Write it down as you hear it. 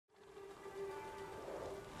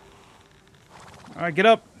Alright, get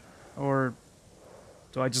up. Or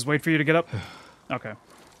do I just wait for you to get up? Okay.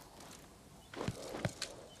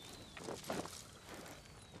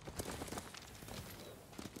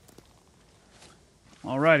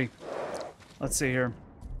 Alrighty. Let's see here.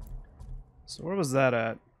 So where was that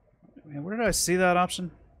at? Man, where did I see that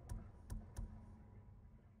option?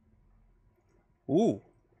 Ooh.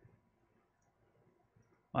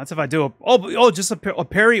 That's if I do a... Oh, just a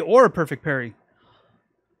parry or a perfect parry.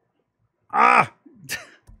 Ah!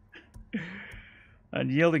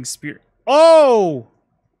 Unyielding spear. Oh!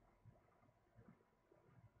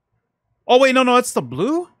 Oh, wait, no, that's the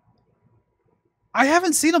blue? I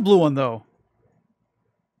haven't seen a blue one, though.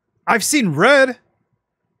 I've seen red.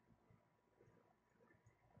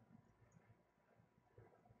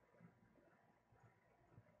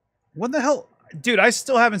 What the hell? Dude, I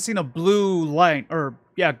still haven't seen a blue light, or,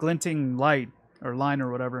 yeah, glinting light, or line, or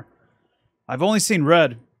whatever. I've only seen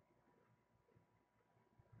red.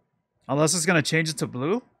 Unless it's gonna change it to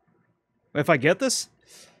blue? If I get this?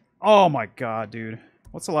 Oh my god, dude.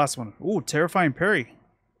 What's the last one? Ooh, terrifying parry.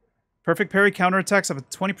 Perfect parry counterattacks have a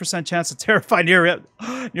 20% chance to terrify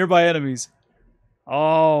nearby enemies.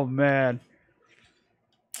 Oh, man.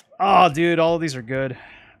 Oh, dude, all of these are good.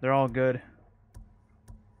 They're all good.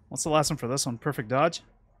 What's the last one for this one? Perfect dodge?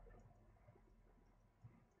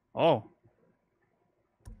 Oh.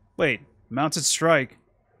 Wait, mounted strike.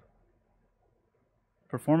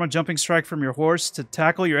 Perform a jumping strike from your horse to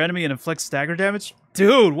tackle your enemy and inflict stagger damage?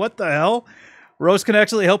 Dude, what the hell? Rose can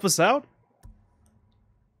actually help us out?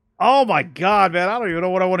 Oh my god, man. I don't even know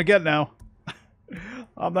what I want to get now.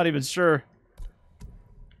 I'm not even sure.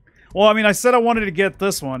 Well, I mean, I said I wanted to get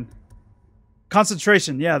this one.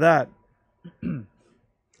 Concentration. Yeah, that.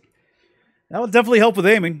 That would definitely help with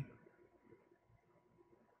aiming.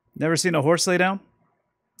 Never seen a horse lay down?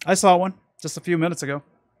 I saw one just a few minutes ago.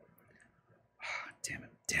 Damn it.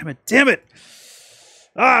 Damn it. Damn it.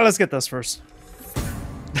 Ah, let's get this first.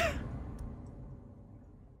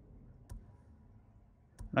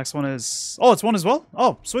 Next one is... Oh, it's one as well?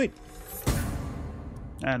 Oh, sweet.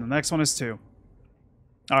 And the next one is 2.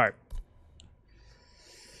 Alright.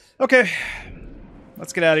 Okay.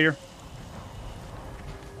 Let's get out of here.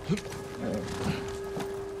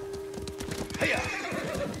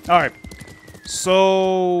 Alright.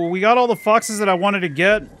 So, we got all the foxes that I wanted to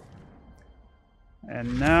get.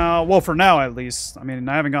 And now... Well, for now, at least. I mean,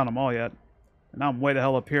 I haven't gotten them all yet. And now I'm way the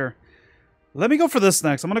hell up here. Let me go for this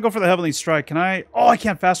next. I'm going to go for the Heavenly Strike. Can I... Oh, I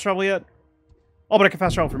can't fast travel yet? Oh, but I can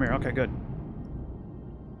fast travel from here. Okay, good.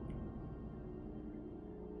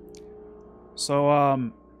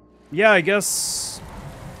 So, yeah, I guess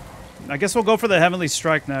we'll go for the Heavenly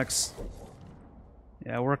Strike next.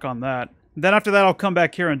 Yeah, work on that. And then after that, I'll come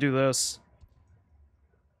back here and do this.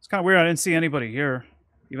 It's kind of weird I didn't see anybody here.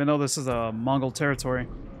 Even though this is a Mongol territory.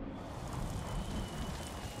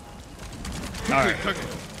 Alright.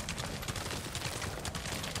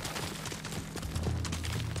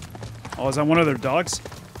 Oh, is that one of their dogs?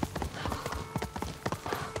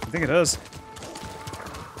 I think it is.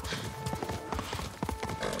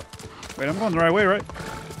 Wait, I'm going the right way, right?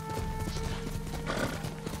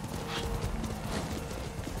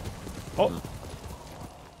 Oh.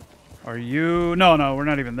 Are you... No, we're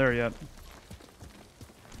not even there yet.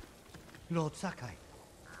 Lord Sakai.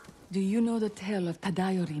 Do you know the tale of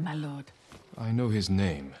Tadayori, my lord? I know his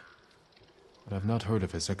name, but I've not heard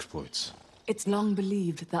of his exploits. It's long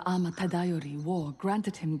believed the Ama Tadayori war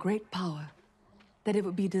granted him great power. That it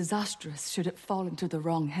would be disastrous should it fall into the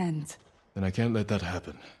wrong hands. Then I can't let that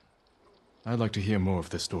happen. I'd like to hear more of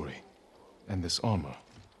this story. And this armor.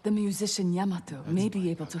 The musician Yamato may be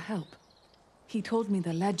able to help. He told me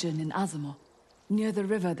the legend in Azamo, near the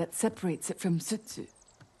river that separates it from Sutsu.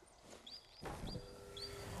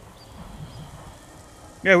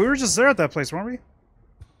 Yeah, we were just there at that place, weren't we?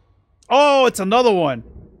 Oh, it's another one!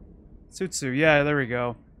 Sutsu, yeah, there we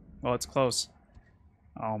go. Well, it's close.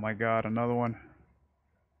 Oh my god, another one.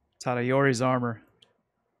 Tadayori's armor.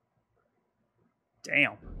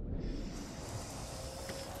 Damn.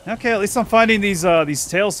 Okay, at least I'm finding these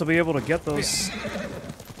tails to be able to get those.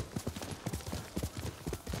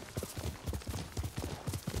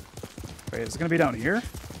 Wait, is it gonna be down here?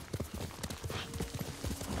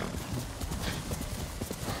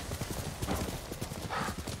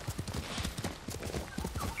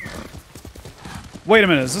 Wait a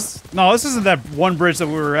minute, is this... No, this isn't that one bridge that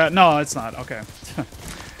we were at. No, it's not. Okay.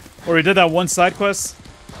 Where we did that one side quest.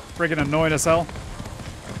 Freaking annoying as hell.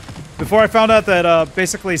 Before I found out that,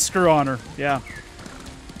 basically, screw honor. Yeah.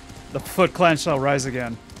 The Foot Clan shall rise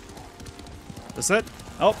again. That's it?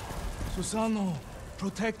 Oh. Susano,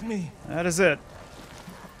 protect me. That is it.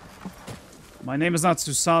 My name is not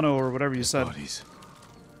Susano or whatever you said. Bodies.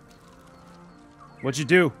 What'd you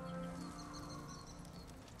do?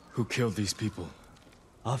 Who killed these people?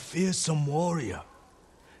 A fearsome warrior.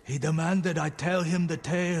 He demanded I tell him the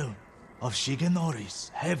tale of Shigenori's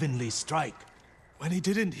heavenly strike. When he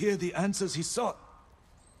didn't hear the answers he sought,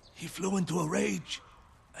 he flew into a rage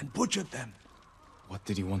and butchered them. What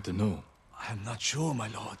did he want to know? I am not sure, my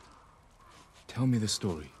lord. Tell me the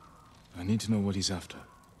story. I need to know what he's after.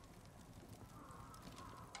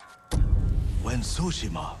 When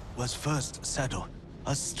Tsushima was first settled,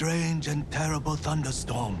 a strange and terrible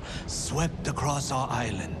thunderstorm swept across our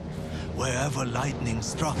island. Wherever lightning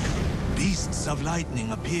struck, beasts of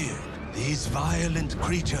lightning appeared. These violent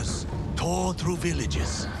creatures tore through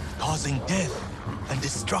villages, causing death and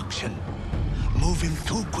destruction, moving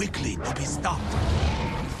too quickly to be stopped.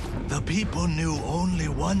 The people knew only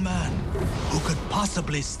one man who could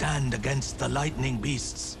possibly stand against the lightning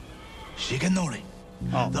beasts. Shigenori,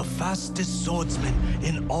 the fastest swordsman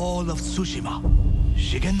in all of Tsushima.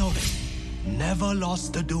 Shigenori never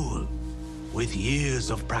lost a duel. With years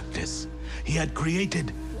of practice, he had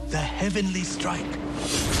created the Heavenly Strike,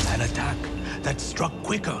 an attack that struck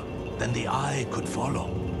quicker than the eye could follow.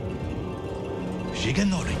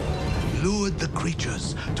 Shigenori lured the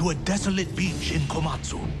creatures to a desolate beach in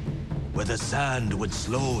Komatsu, where the sand would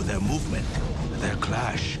slow their movement. Their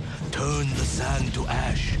clash turned the sand to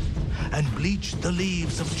ash and bleached the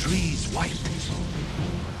leaves of trees white.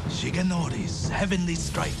 Shigenori's heavenly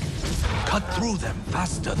strike cut through them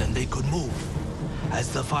faster than they could move.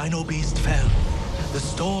 As the final beast fell, the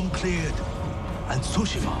storm cleared, and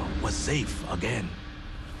Tsushima was safe again.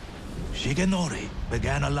 Shigenori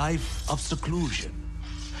began a life of seclusion.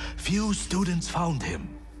 Few students found him,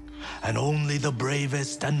 and only the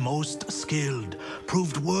bravest and most skilled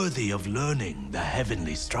proved worthy of learning the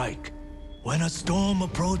heavenly strike. When a storm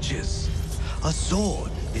approaches, a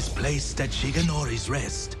sword is placed at Shigenori's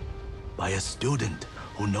rest by a student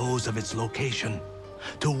who knows of its location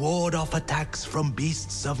to ward off attacks from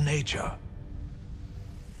beasts of nature.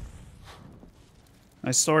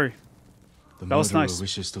 Nice story. The That was murderer nice.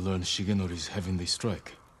 wishes to learn Shigenori's heavenly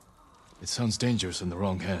strike. It sounds dangerous in the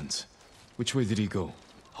wrong hands. Which way did he go?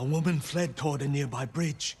 A woman fled toward a nearby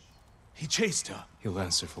bridge. He chased her. He'll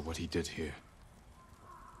answer for what he did here.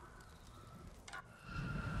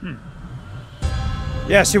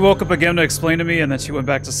 Yeah, she woke up again to explain to me, and then she went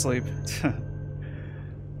back to sleep.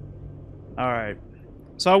 Alright.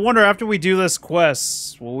 So I wonder, after we do this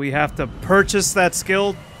quest, will we have to purchase that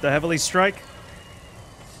skill, the Heavenly Strike?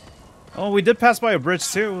 Oh, we did pass by a bridge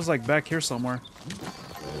too. It was like back here somewhere.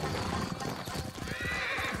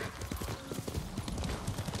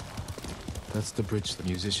 That's the bridge the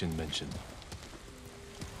musician mentioned.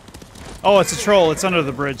 Oh, it's a troll. It's under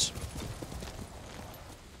the bridge.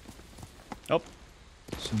 Oh,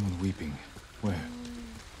 Someone weeping. Where?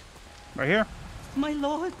 right here. My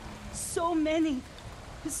lord, so many.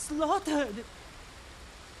 Slaughtered.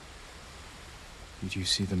 Did you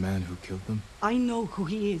see the man who killed them? I know who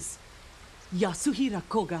he is. Yasuhira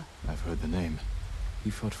Koga. I've heard the name. He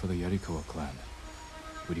fought for the Yarikawa clan.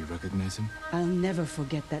 Would you recognize him? I'll never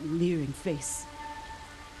forget that leering face.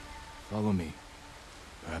 Follow me.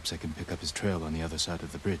 Perhaps I can pick up his trail on the other side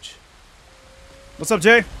of the bridge. What's up,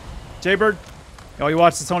 Jay? Jaybird? Oh, you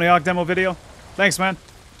watched the Tony Hawk demo video? Thanks, man.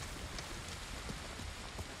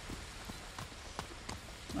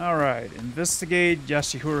 Alright, investigate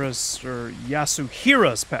Yasuhira's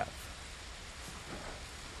path.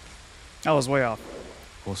 That was way off.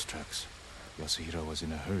 Horse tracks. Yasuhira was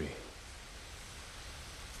in a hurry.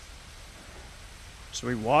 Should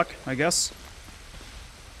we walk, I guess?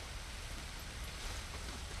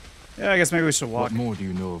 Yeah, I guess maybe we should walk. What more do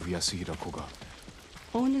you know of Yasuhira Koga?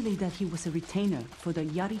 Only that he was a retainer for the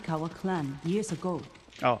Yarikawa clan years ago.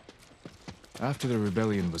 Oh, After the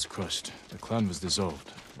rebellion was crushed, the clan was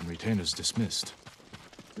dissolved, and retainers dismissed.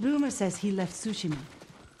 Rumor says he left Tsushima,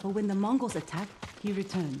 but when the Mongols attacked, he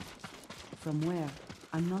returned. From where?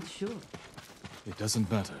 I'm not sure. It doesn't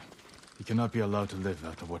matter. He cannot be allowed to live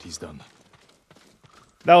after what he's done.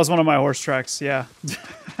 that was one of my horse tracks, yeah.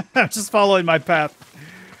 I'm just following my path.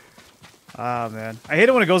 Ah, man. I hate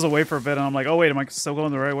it when it goes away for a bit and I'm like, oh wait, am I still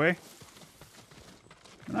going the right way?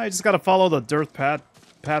 No, I just gotta follow the dirt path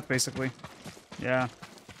basically. Yeah.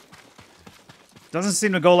 Doesn't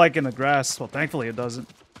seem to go like in the grass. Well, thankfully it doesn't.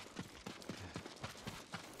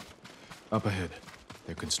 Up ahead.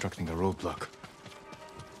 They're constructing a roadblock.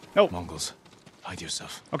 Oh. Mongols, hide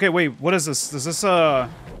yourself. Okay, wait, what is this? Is this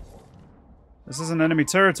This isn't enemy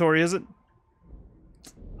territory, is it?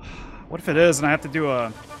 What if it is and I have to do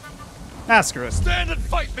a... Ah, screw it. Stand and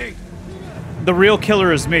fight me! The real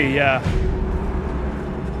killer is me, yeah.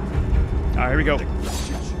 Alright, here we go. Do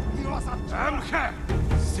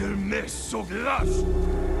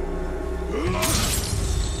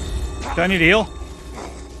I need to heal?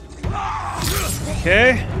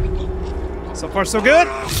 Okay. So far, so good.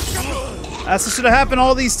 That's what should have happened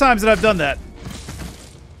all these times that I've done that.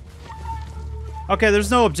 Okay, there's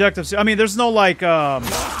no objectives. I mean, there's no, like,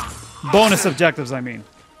 bonus objectives, I mean.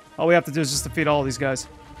 All we have to do is just defeat all these guys.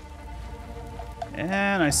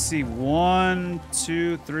 And I see 1,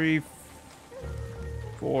 2, 3,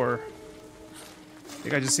 4. I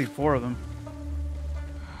think I just see 4 of them.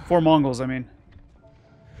 4 Mongols, I mean.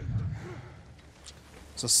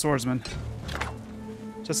 It's a swordsman.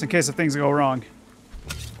 Just in case if things go wrong.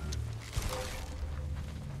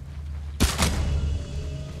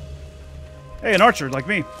 Hey, an archer like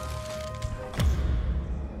me.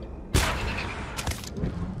 He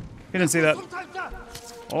didn't see that.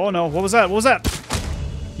 Oh no, what was that? What was that?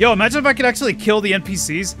 Yo, imagine if I could actually kill the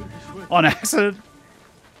NPCs on accident.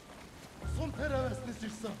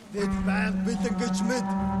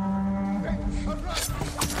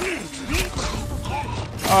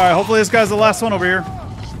 Alright, hopefully this guy's the last one over here.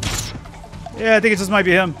 Yeah, I think it just might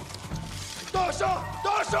be him.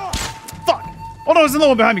 Fuck! Oh no, there's another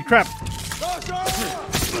one behind me, crap.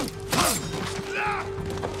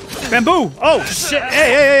 Bamboo! Oh shit!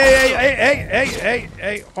 Hey!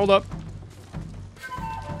 Hold up.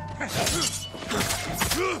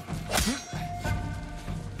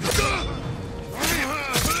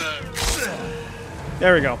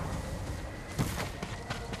 There we go.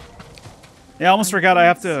 Yeah, I almost forgot I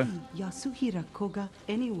have to. Yasuhira Koga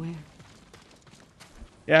anywhere.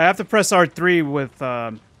 Yeah, I have to press R3 with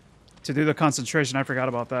to do the concentration. I forgot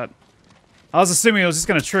about that. I was assuming it was just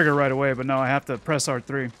gonna trigger right away, but no, I have to press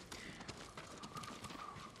R3.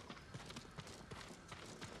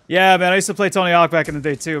 Yeah, man, I used to play Tony Hawk back in the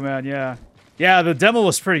day too, man. Yeah, the demo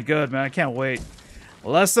was pretty good, man. I can't wait.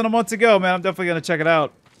 Less than a month to go, man. I'm definitely gonna check it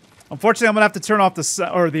out. Unfortunately, I'm gonna have to turn off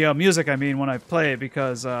the music. I mean, when I play it,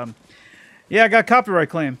 because yeah, I got copyright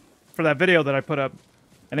claim for that video that I put up,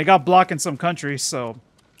 and it got blocked in some countries. So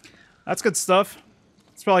that's good stuff.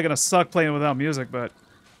 It's probably gonna suck playing without music, but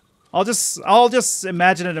I'll just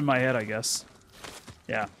imagine it in my head, I guess.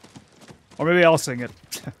 Yeah, or maybe I'll sing it.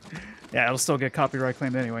 Yeah, it'll still get copyright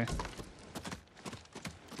claimed anyway.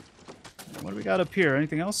 What do we got up here?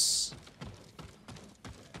 Anything else?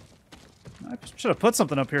 I should have put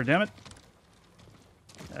something up here, damn it.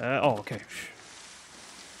 Oh, okay.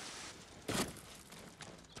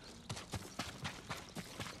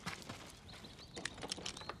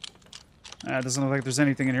 It doesn't look like there's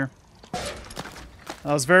anything in here.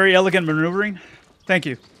 That was very elegant maneuvering. Thank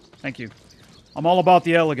you. Thank you. I'm all about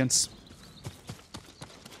the elegance.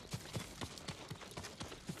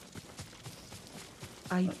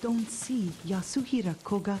 I don't see Yasuhira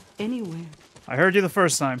Koga anywhere. I heard you the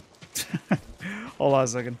first time. Hold on a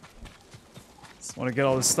second. Just want to get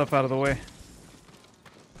all this stuff out of the way.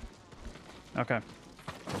 Okay.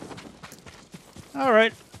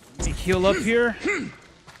 Alright. Let me heal up here.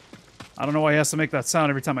 I don't know why he has to make that sound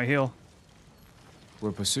every time I heal.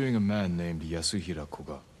 We're pursuing a man named Yasuhira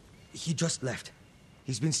Koga. He just left.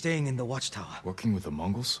 He's been staying in the watchtower. Working with the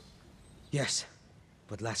Mongols? Yes,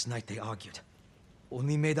 but last night they argued.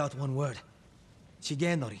 Only made out one word.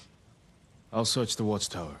 Shigenori. I'll search the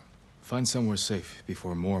watchtower. Find somewhere safe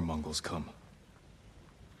before more Mongols come.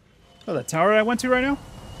 Oh, that tower I went to right now?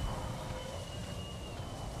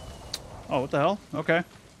 Oh, what the hell? Okay.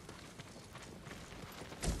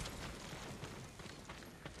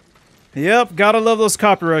 Yep, gotta love those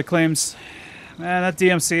copyright claims. Man, that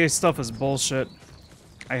DMCA stuff is bullshit.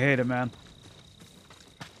 I hate it, man.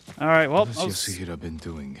 Alright, well... What has Yasuhira been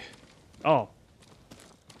doing? Oh.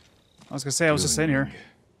 I was gonna say I was just in here.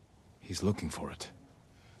 He's looking for it.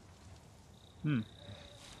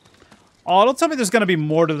 Oh, don't tell me there's gonna be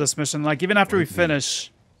more to this mission. Like, even after we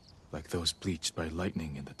finish... Like those bleached by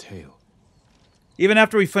lightning in the tail. Even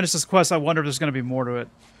after we finish this quest, I wonder if there's gonna be more to it.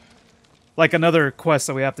 Like another quest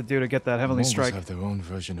that we have to do to get that Heavenly Strike. Mongols have their own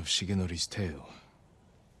version of Shigenori's tale.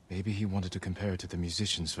 Maybe he wanted to compare it to the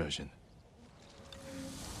musician's version.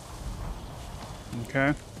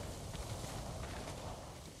 Okay.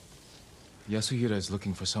 Yasuhira is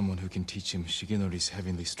looking for someone who can teach him Shigenori's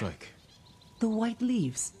Heavenly Strike. The white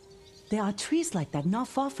leaves. There are trees like that not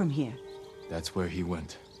far from here. That's where he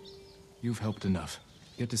went. You've helped enough.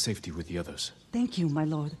 Get to safety with the others. Thank you, my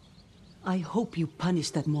lord. I hope you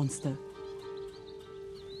punish that monster.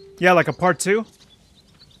 Yeah, like a part 2?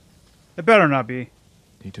 It better not be.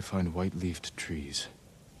 Need to find white-leafed trees.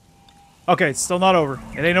 Okay, it's still not over.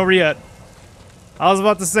 It ain't over yet. I was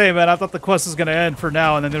about to say, man, I thought the quest was gonna end for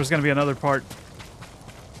now, and then there was gonna be another part.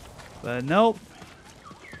 But nope.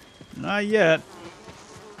 Not yet.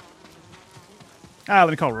 Ah,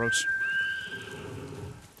 let me call Roach.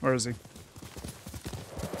 Where is he?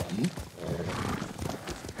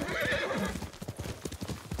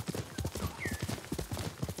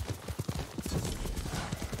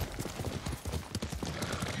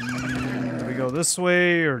 Do we go this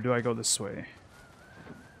way, or do I go this way?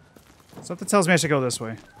 Something tells me I should go this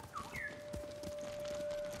way.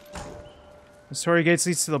 The story gates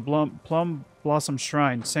leads to the Plum Blossom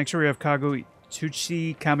Shrine, Sanctuary of Kagu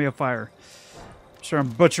Tuchi Kamiya Fire. I'm sure I'm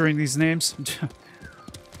butchering these names.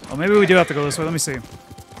 Oh, maybe we do have to go this way. Let me see.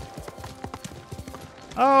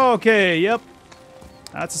 Okay, yep.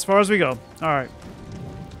 That's as far as we go. Alright.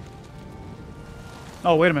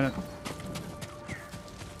 Oh, wait a minute.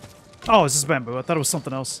 Oh, it's just bamboo. I thought it was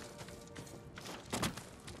something else.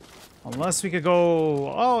 Unless we could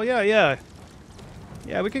go... Oh, yeah, yeah.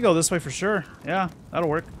 Yeah, we could go this way for sure. Yeah, that'll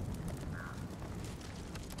work.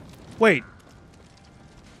 Wait.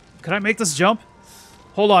 Could I make this jump?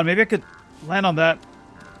 Hold on, maybe I could land on that.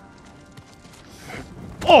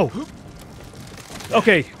 Oh!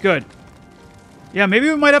 Okay, good. Yeah, maybe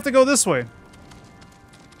we might have to go this way.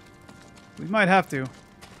 We might have to.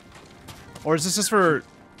 Or is this just for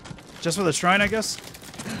the shrine, I guess?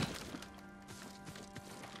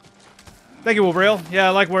 Thank you, Wolbrail. Yeah, I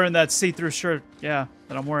like wearing that see-through shirt. Yeah,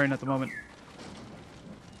 that I'm wearing at the moment.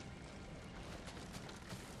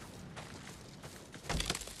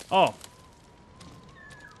 Oh.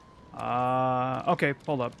 Okay,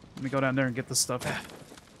 hold up. Let me go down there and get this stuff.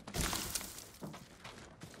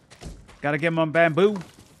 Gotta get him on bamboo.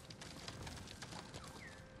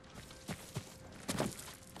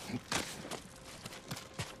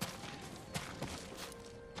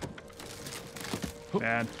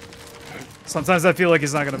 Man. Sometimes I feel like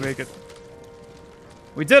he's not gonna make it.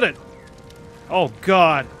 We did it! Oh,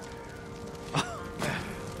 God.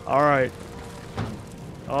 Alright.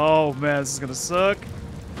 Oh, man, this is gonna suck.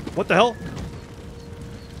 What the hell?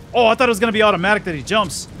 Oh, I thought it was gonna be automatic that he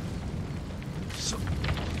jumps.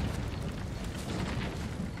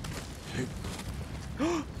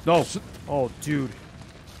 No. Oh, dude.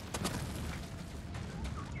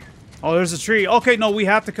 Oh, there's a tree. Okay, no, we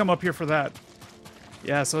have to come up here for that.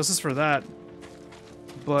 Yeah, so this is for that.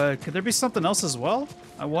 But could there be something else as well?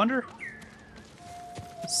 I wonder.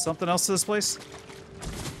 Something else to this place?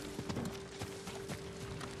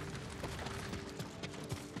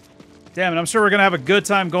 Damn it, I'm sure we're gonna have a good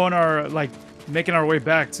time going our, like, making our way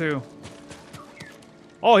back, too.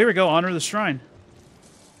 Oh, here we go. Honor the shrine.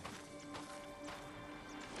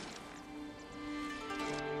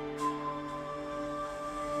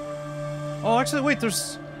 Oh, actually, wait,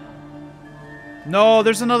 there's... No,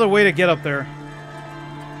 there's another way to get up there.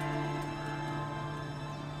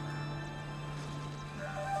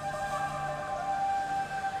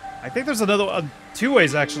 I think there's another... two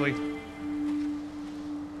ways, actually.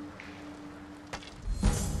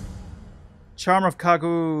 Charm of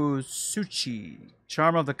Kagutsuchi.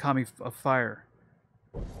 Charm of the Kami of Fire.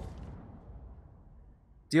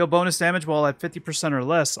 Deal bonus damage while at 50% or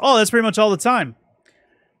less. Oh, that's pretty much all the time.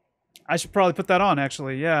 I should probably put that on,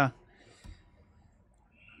 actually, yeah.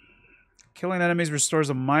 Killing enemies restores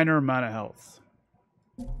a minor amount of health.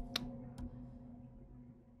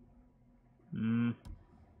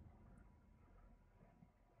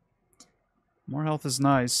 More health is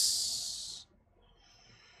nice.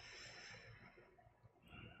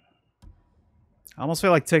 I almost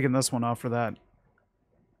feel like taking this one off for that.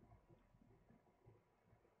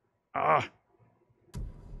 Ah.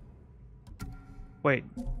 Wait.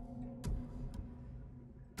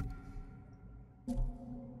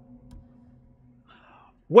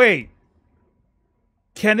 Wait.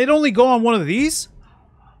 Can it only go on one of these?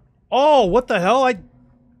 Oh, what the hell?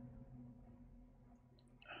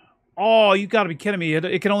 Oh, you gotta be kidding me.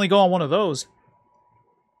 It can only go on one of those.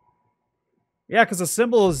 Yeah, because the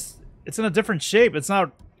symbol is... It's in a different shape. It's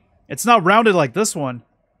not rounded like this one.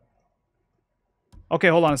 Okay,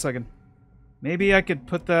 hold on a second. Maybe I could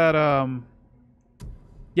put that,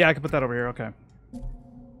 Yeah, I could put that over here. Okay.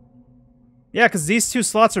 Yeah, because these two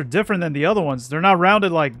slots are different than the other ones. They're not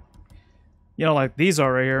rounded like... You know, like these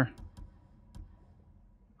are right here.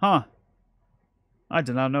 Huh. I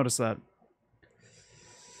did not notice that.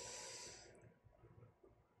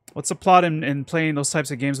 What's the plot in playing those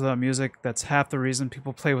types of games without music? That's half the reason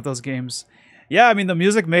people play with those games. Yeah, I mean, the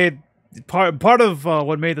music made... Part of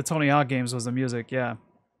what made the Tony Hawk games was the music, yeah.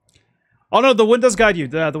 Oh no, the wind does guide you.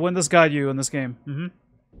 The wind does guide you in this game. Mm-hmm.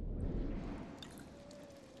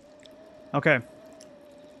 Okay.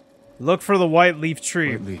 Look for the white leaf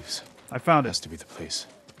tree. White leaves. I found it. Has to be the place.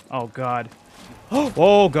 Oh, God.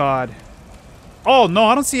 Oh, God. Oh, no,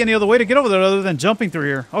 I don't see any other way to get over there other than jumping through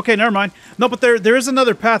here. Okay, never mind. No, but there is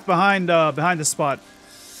another path behind this spot.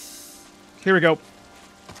 Here we go.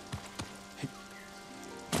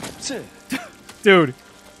 Dude.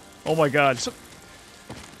 Oh, my God.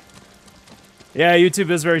 Yeah, YouTube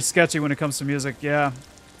is very sketchy when it comes to music. Yeah.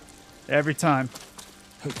 Every time.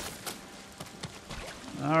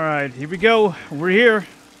 Alright, here we go. We're here.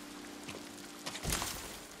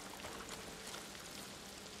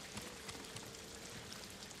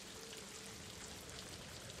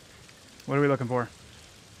 What are we looking for?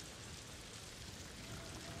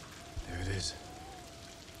 There it is.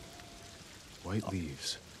 White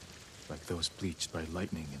leaves, like those bleached by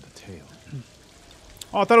lightning in the tail.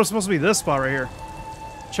 Oh, I thought it was supposed to be this spot right here.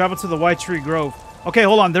 Travel to the White Tree Grove. Okay,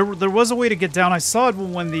 hold on. There was a way to get down. I saw it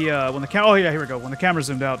when the camera. Oh yeah, here we go. When the camera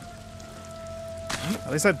zoomed out.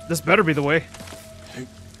 At least this better be the way.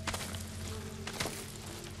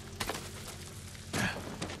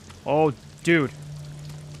 Oh, dude.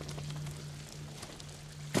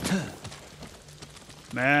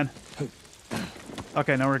 Man.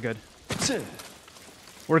 Okay, now we're good.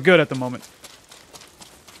 We're good at the moment.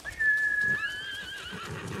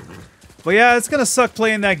 But yeah, it's gonna suck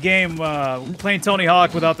playing that game, playing Tony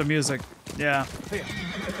Hawk without the music. Yeah.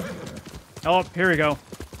 Oh, here we go.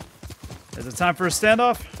 Is it time for a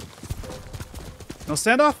standoff? No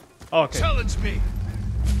standoff? Oh, okay. Challenge me!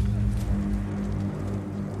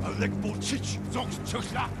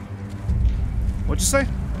 What'd you say?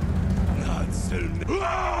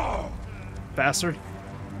 Bastard.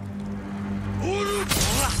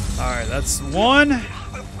 Alright, that's 1,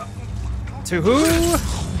 2,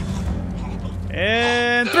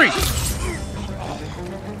 and 3.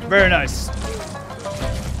 Very nice.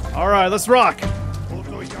 Alright, let's rock.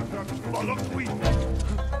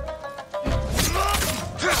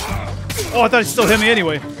 Oh, I thought he still hit me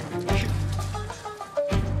anyway.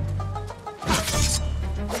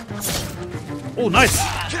 Oh, nice.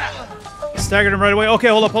 Staggered him right away. Okay,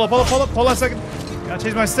 hold up. Hold on a second. Gotta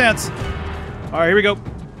change my stance. Alright, here we go.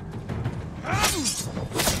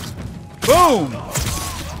 Boom!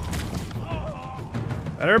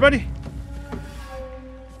 That everybody?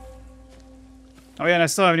 Oh yeah, and I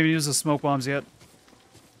still haven't even used the smoke bombs yet.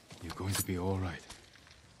 You're going to be all right.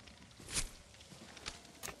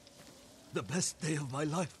 The best day of my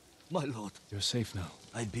life, my lord. You're safe now.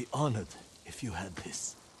 I'd be honored if you had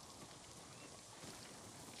this.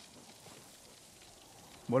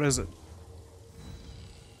 What is it?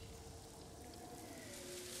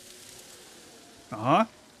 Uh-huh.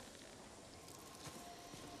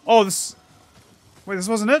 Oh, this... Wait, this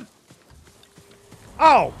wasn't it?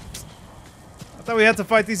 Oh! I thought we had to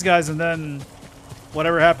fight these guys and then...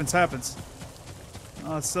 whatever happens, happens.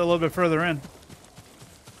 Oh, it's still a little bit further in.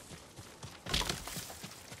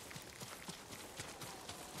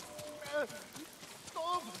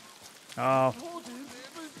 Oh.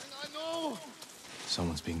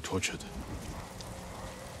 Someone's being tortured.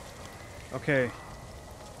 Okay.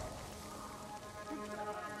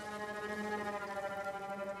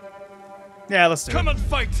 Yeah, let's do it. Come and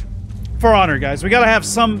fight! For honor, guys. We gotta have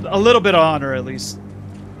a little bit of honor at least.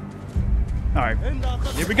 Alright.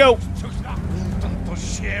 Here we go.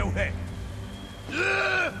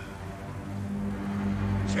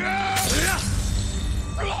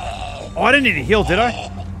 Oh, I didn't need to heal, did I?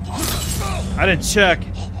 I didn't check.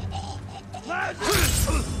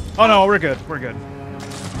 Oh no, we're good. We're good.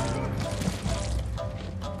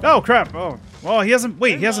 Oh crap. Oh. Well, he hasn't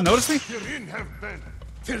noticed me?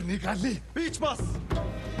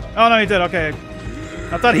 Oh no, he did. Okay.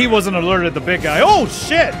 I thought he wasn't alerted, the big guy. Oh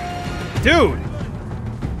shit! Dude!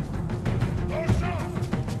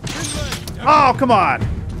 Oh, come on!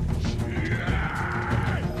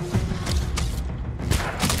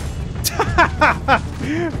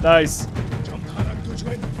 Nice.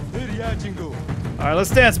 Alright,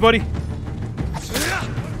 let's dance, buddy.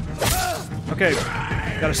 Okay.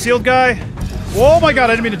 Got a shield guy. Oh my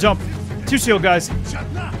god, I didn't mean to jump. 2 shield guys.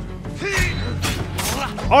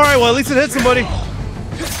 Alright, well at least it hit somebody.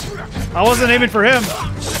 I wasn't aiming for him.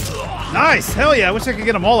 Nice! Hell yeah, I wish I could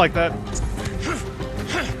get them all like that.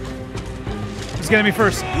 Who's getting me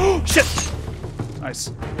first? Shit!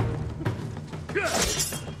 Nice.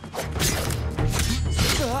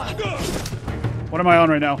 What am I on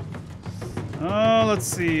right now? Let's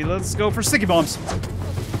see. Let's go for sticky bombs.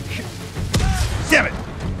 Damn it!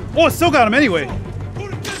 Oh, it still got him anyway.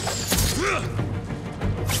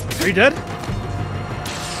 Are you dead?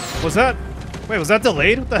 Was that... Wait, was that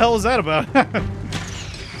delayed? What the hell was that about?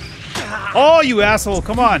 Oh, you asshole.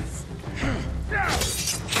 Come on.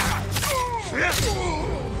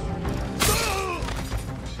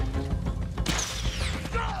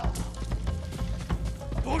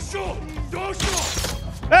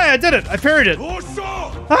 I did it! I parried it!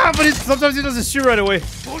 Ah, but sometimes he doesn't shoot right away.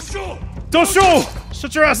 Don't shoot!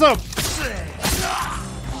 Shut your ass up!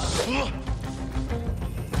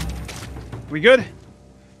 We good? I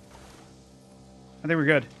think we're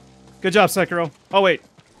good. Good job, Sekiro. Oh, wait.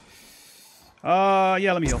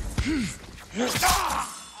 Yeah, let me heal.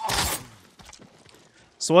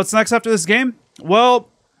 So what's next after this game? Well,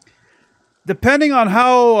 depending on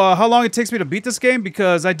how long it takes me to beat this game,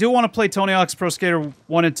 because I do want to play Tony Hawk's Pro Skater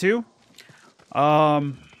 1 and 2.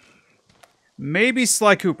 Maybe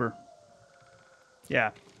Sly Cooper.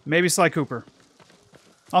 Yeah, maybe Sly Cooper.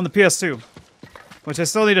 On the PS2. Which I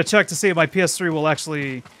still need to check to see if my PS3 will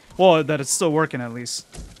actually... Well, that it's still working at least.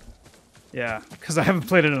 Yeah, because I haven't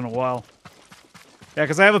played it in a while. Yeah,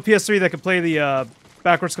 because I have a PS3 that can play the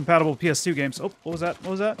backwards compatible PS2 games. Oh, what was that?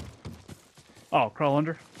 What was that? Oh, crawl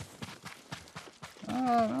under.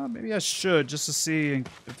 Maybe I should, just to see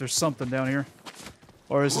if there's something down here.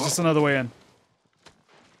 Or is it just another way in?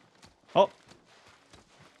 Oh.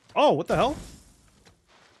 Oh, what the hell?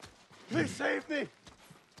 Please save me!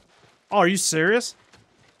 Oh, are you serious?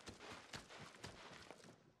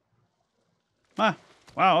 Ah.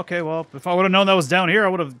 Wow, okay, well, if I would have known that was down here, I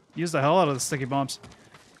would have used the hell out of the sticky bombs.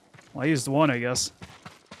 Well, I used one, I guess.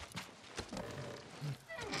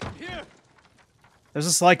 Here. There's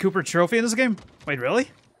a Sly Cooper trophy in this game? Wait,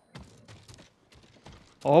 really?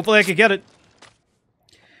 Well, hopefully I can get it.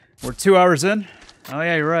 We're 2 hours in. Oh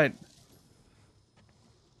yeah, you're right.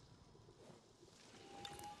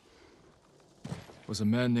 Was a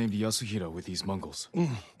man named Yasuhira with these Mongols.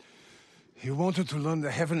 He wanted to learn the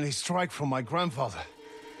heavenly strike from my grandfather,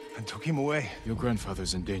 and took him away. Your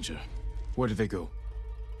grandfather's in danger. Where did they go?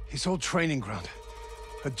 His old training ground.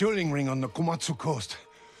 A dueling ring on the Komatsu coast.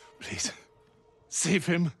 Please, save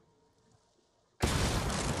him.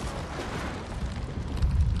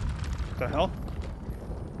 What the hell?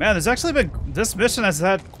 Man, there's actually been... This mission has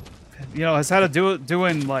had... You know, has had to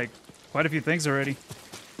doing, like, quite a few things already.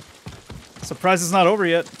 Surprised it's not over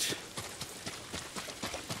yet.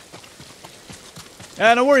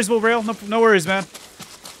 Yeah, no worries, Will Rail. No worries, man.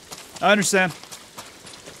 I understand.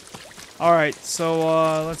 Alright,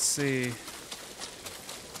 so, let's see.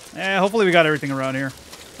 Hopefully we got everything around here.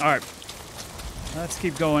 Alright. Let's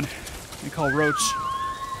keep going. Let me call Roach.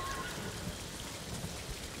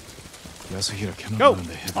 Yasuhira cannot Go! learn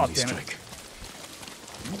the heavenly Damn it. strike.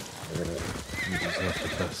 You deserve the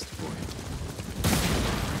best, boy.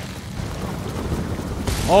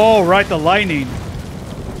 Oh, right, the lightning.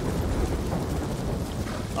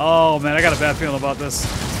 Oh, man, I got a bad feeling about this.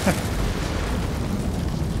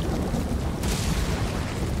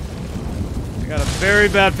 I got a very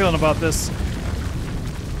bad feeling about this.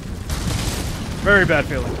 Very bad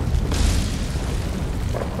feeling.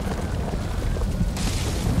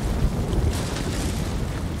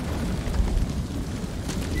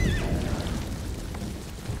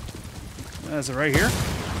 Is it right here?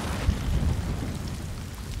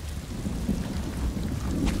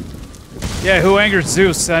 Yeah, who angered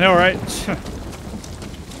Zeus? I know, right?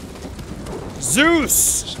 Zeus!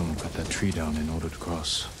 Someone cut that tree down in order to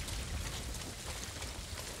cross.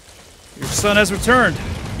 Your son has returned.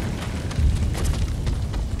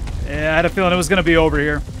 Yeah, I had a feeling it was going to be over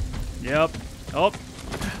here. Yep. Oh.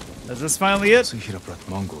 Is this finally it? Yasuhira brought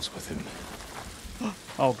Mongols with him.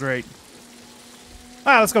 Oh, great.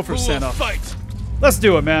 Ah, let's go for a standoff. Let's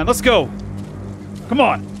do it, man. Let's go. Come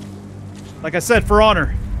on. Like I said, for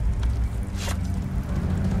honor.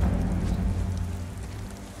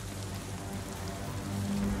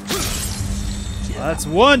 That's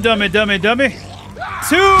one dummy, dummy, dummy.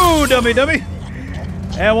 Two dummy, dummy.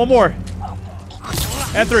 And one more.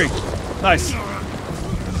 And three. Nice.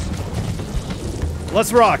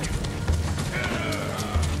 Let's rock.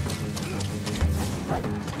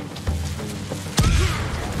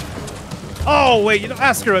 Oh, wait, you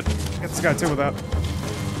know, screw it. Get this guy too with that.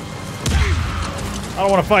 I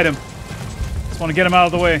don't want to fight him. Just want to get him out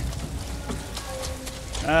of the way.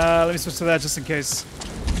 Let me switch to that just in case.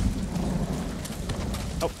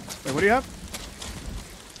 Oh, wait, what do you have?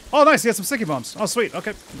 Oh, nice, you got some sticky bombs. Oh, sweet,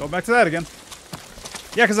 okay. Go back to that again.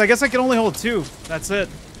 Yeah, because I guess I can only hold two. That's it.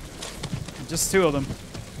 Just two of them.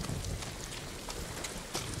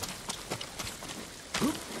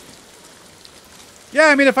 Yeah,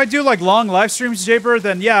 I mean, if I do like long live streams, Jaybird,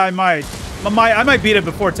 then yeah, I might beat it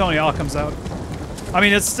before Tony Hawk comes out. I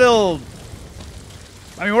mean, it's still...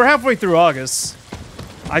 I mean, we're halfway through August.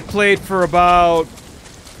 I played for about...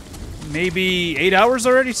 maybe 8 hours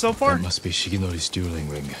already so far? That must be Shigenori's dueling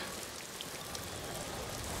ring.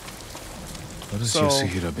 What has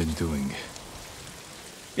Yasuhira been doing?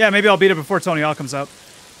 Yeah, maybe I'll beat it before Tony Hawk comes out.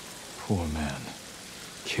 Poor man.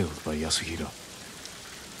 killed by Yasuhiro.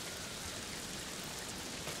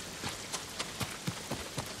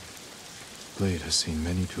 Blade has seen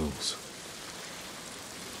many duels.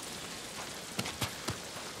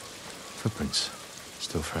 Footprints,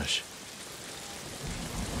 still fresh.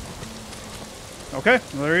 Okay,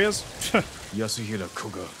 well, there he is. Yasuhiro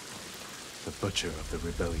Koga, the butcher of the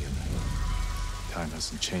rebellion. Time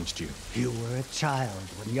hasn't changed you. You were a child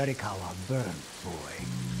when Yarikawa burned, boy.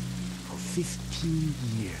 For 15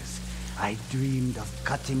 years, I dreamed of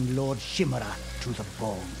cutting Lord Shimura to the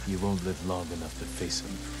bone. You won't live long enough to face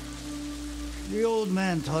him. The old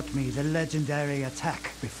man taught me the legendary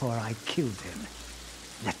attack before I killed him.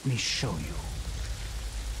 Let me show you.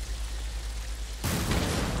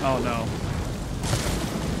 Oh no.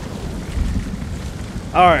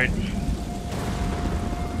 Alright.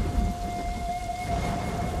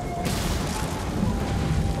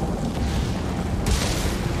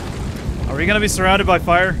 Are we gonna be surrounded by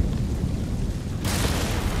fire?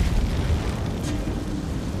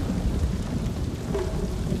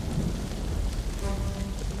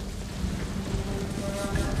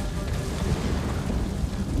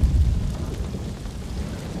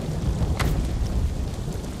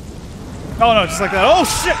 Oh no, just like that. Oh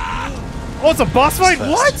shit! Oh, it's a boss fight?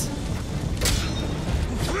 What?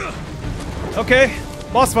 Okay,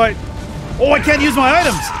 boss fight. Oh, I can't use my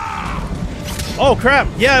items! Oh crap,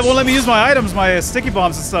 yeah, it won't let me use my items, my sticky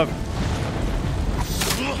bombs and stuff.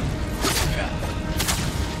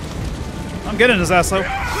 I'm getting his ass though.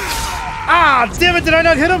 Ah, damn it, did I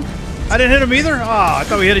not hit him? I didn't hit him either? Ah, I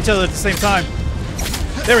thought we hit each other at the same time.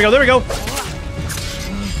 There we go, there we go.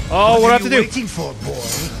 Oh, what do I have to do? Waiting for, boy?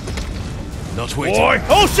 Not waiting. Boy.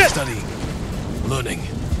 Oh shit! Studying. Learning.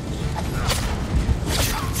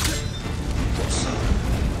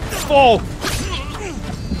 Oh!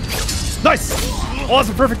 Nice! Oh, that's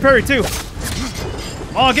a perfect parry too.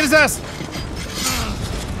 Oh, get his ass!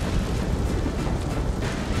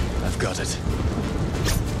 I've got it.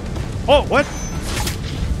 Oh, what?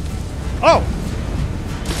 Oh!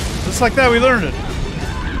 Just like that, we learned it.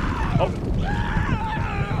 Oh.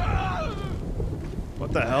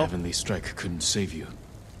 What the hell? Heavenly strike couldn't save you.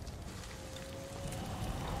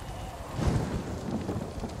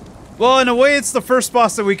 Well, in a way, it's the first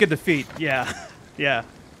boss that we could defeat. Yeah. Yeah.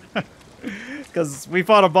 Because we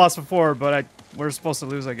fought a boss before, but we're supposed to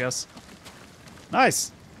lose, I guess.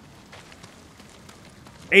 Nice.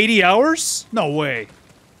 80 hours? No way.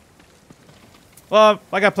 Well,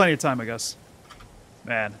 I got plenty of time, I guess.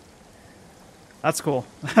 Man. That's cool.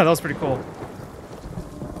 That was pretty cool.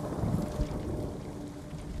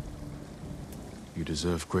 You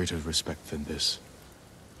deserve greater respect than this.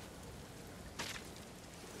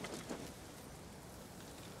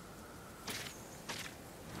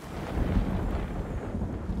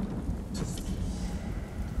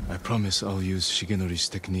 I promise I'll use Shigenori's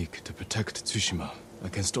technique to protect Tsushima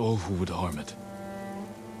against all who would harm it.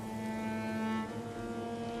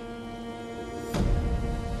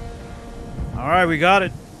 Alright, we got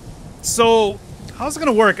it. So, how's it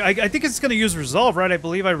gonna work? I think it's gonna use Resolve, right? I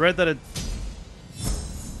believe I read that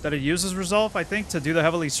it uses Resolve, I think, to do the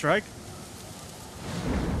Heavenly Strike.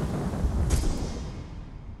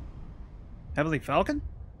 Heavenly Falcon?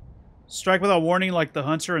 Strike without warning like the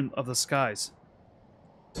Hunter of the Skies.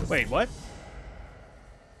 Wait, what?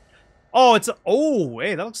 Oh, it's a... Oh,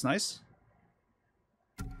 hey, that looks nice.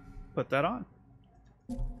 Put that on.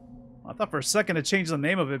 I thought for a second it changed the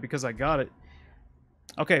name of it because I got it.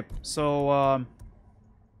 Okay, so,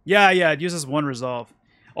 yeah, it uses one resolve.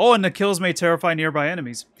 Oh, and the kills may terrify nearby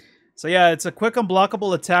enemies. So yeah, it's a quick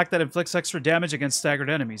unblockable attack that inflicts extra damage against staggered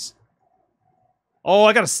enemies. Oh,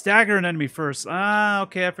 I gotta stagger an enemy first. Ah,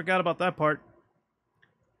 okay, I forgot about that part.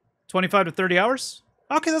 25 to 30 hours?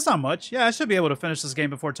 Okay, that's not much. Yeah, I should be able to finish this game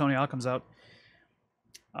before Tony Hawk comes out.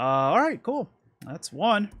 Alright, cool. That's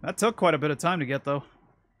one. That took quite a bit of time to get, though.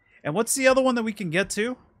 And what's the other one that we can get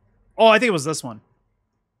to? Oh, I think it was this one.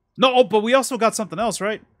 No, oh, but we also got something else,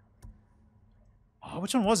 right? Oh,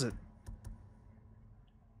 which one was it?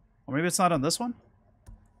 Or maybe it's not on this one?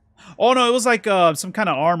 Oh, no, it was like some kind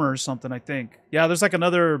of armor or something, I think. Yeah, there's like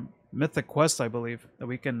another mythic quest, I believe, that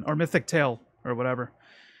we can... Or mythic tale, or whatever.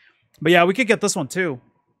 But yeah, we could get this one, too.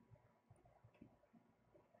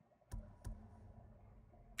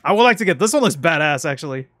 I would like to get... This one looks badass,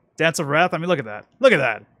 actually. Dance of Wrath. I mean, look at that. Look at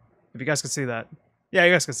that. If you guys could see that. Yeah,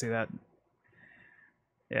 you guys could see that.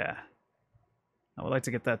 Yeah. I would like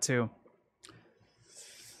to get that, too.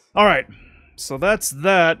 Alright. So that's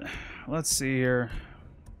that. Let's see here.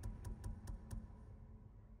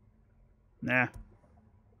 Nah.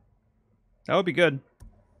 That would be good.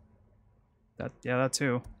 Yeah, that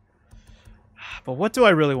too. But what do I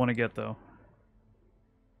really want to get, though?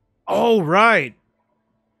 Oh, right!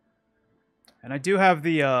 And I do have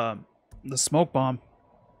the smoke bomb.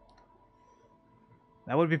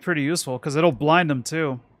 That would be pretty useful, because it'll blind them,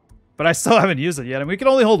 too. But I still haven't used it yet, and we can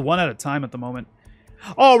only hold one at a time at the moment.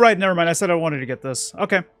 Oh, right, never mind. I said I wanted to get this.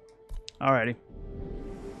 Okay. Alrighty.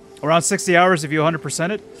 Around 60 hours if you 100%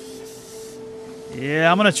 it.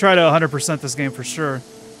 Yeah, I'm going to try to 100% this game for sure.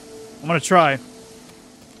 I'm going to try.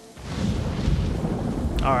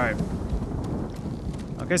 Alright.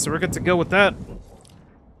 Okay, so we're good to go with that.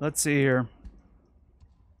 Let's see here.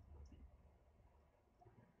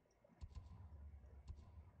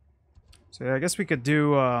 So yeah, I guess we could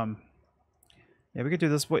do, yeah, we could do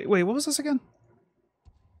this. Wait, what was this again?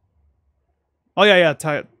 Oh, yeah,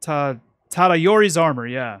 Tadayori's armor,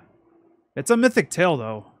 yeah. It's a mythic tale,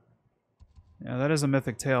 though. Yeah, that is a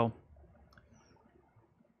mythic tale.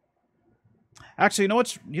 Actually,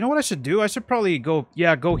 you know what I should do? I should probably go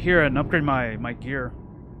here and upgrade my gear.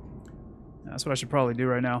 That's what I should probably do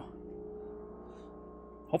right now.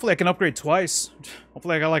 Hopefully I can upgrade twice.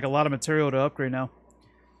 Hopefully I got like a lot of material to upgrade now.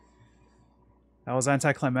 That was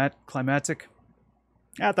anticlimactic.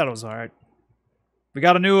 Yeah, I thought it was alright. We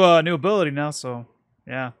got a new ability now, so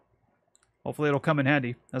yeah. Hopefully it'll come in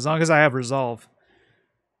handy. As long as I have resolve.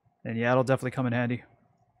 And yeah, it'll definitely come in handy.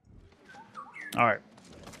 Alright.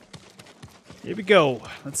 Here we go.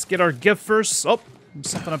 Let's get our gift first. Oh,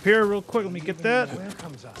 something up here real quick. Let me get that.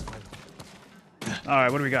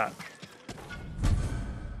 Alright, what do we got?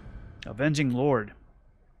 Avenging Lord.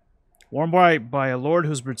 Warned by a lord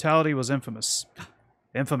whose brutality was infamous.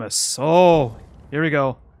 Infamous. Oh, here we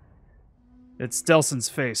go. It's Delson's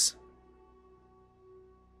face.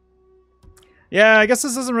 Yeah, I guess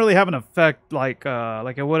this doesn't really have an effect like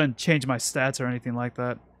it wouldn't change my stats or anything like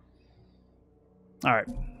that. Alright.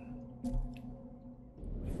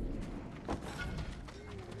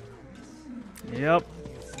 Yep.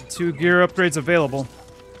 2 gear upgrades available.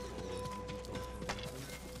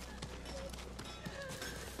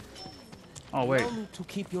 Oh, wait. To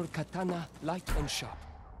keep your katana light and sharp.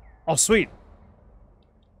 Oh, sweet.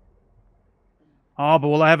 Oh, but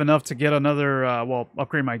will I have enough to get another, well,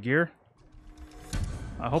 upgrade my gear?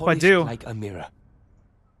 I hope I do. Like a mirror.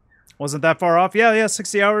 Wasn't that far off? Yeah,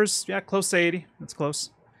 60 hours. Yeah, close to 80. That's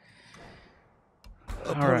close.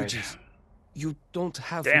 Apologies. All right. You don't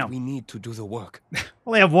have what we need to do the work.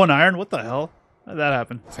 Only have 1 iron. What the hell? How did that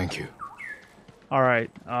happen? Thank you. All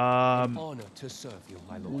right. Honor to serve you,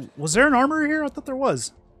 my lord. Was there an armor here? I thought there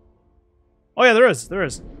was. Oh yeah, there is. There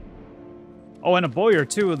is. Oh, and a bowyer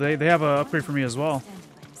too. They have an upgrade for me as well.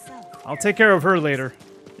 I'll take care of her later.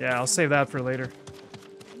 Yeah, I'll save that for later.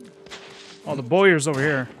 Oh, the bowyer's over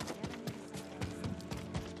here.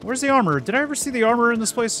 Where's the armor? Did I ever see the armor in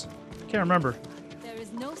this place? Can't remember. There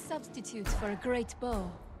is no substitute for a great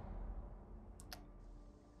bow.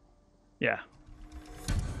 Yeah.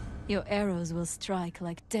 Your arrows will strike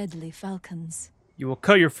like deadly falcons. You will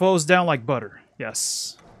cut your foes down like butter.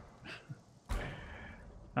 Yes.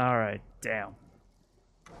 Alright, damn.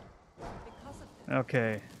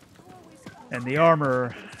 Okay. And the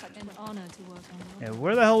armor. An honor to work on. Yeah,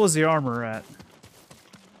 where the hell was the armor at?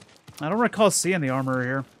 I don't recall seeing the armor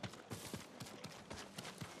here.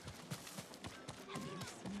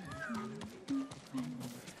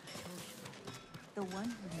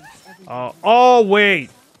 Oh,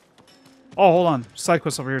 wait! Oh, hold on. Side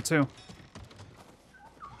quest over here, too.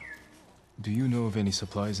 Do you know of any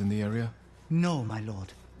supplies in the area? No, my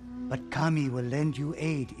lord. But Kami will lend you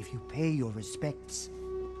aid if you pay your respects.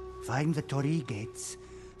 Find the Torii gates,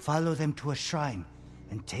 follow them to a shrine,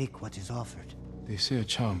 and take what is offered. They say a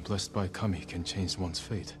charm blessed by Kami can change one's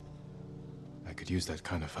fate. I could use that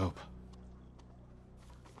kind of help.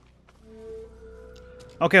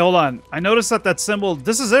 Okay, hold on. I noticed that symbol...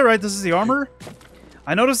 This is it, right? This is the armor?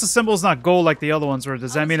 I noticed the symbol is not gold like the other ones were.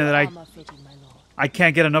 Does that mean that I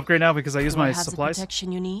can't get an upgrade now because I use my supplies? The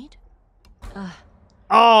protection you need?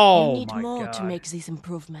 Oh, you need my more God. to make these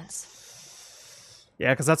improvements.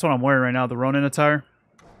 Yeah, because that's what I'm wearing right now, the Ronin attire.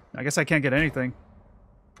 I guess I can't get anything.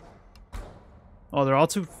 Oh, they're all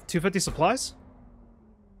 250 supplies?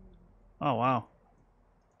 Oh, wow.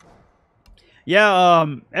 Yeah,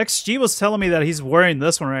 XG was telling me that he's wearing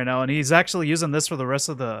this one right now, and he's actually using this for the rest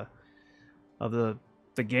of the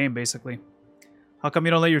game, basically. How come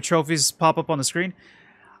you don't let your trophies pop up on the screen?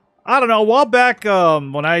 I don't know. A while back,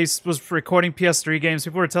 when I was recording PS3 games,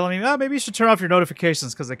 people were telling me, maybe you should turn off your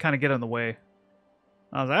notifications because they kind of get in the way.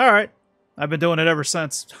 I was like, all right. I've been doing it ever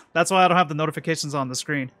since. That's why I don't have the notifications on the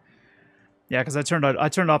screen. Yeah, because I turned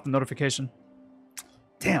off the notification.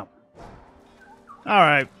 Damn. All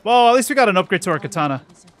right. Well, at least we got an upgrade to our katana.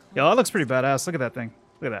 Yo, that looks pretty badass. Look at that thing.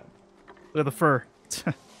 Look at that. Look at the fur.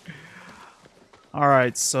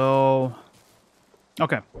 Alright, so...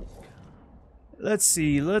 Okay. Let's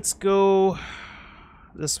see. Let's go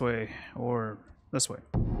this way. Or this way.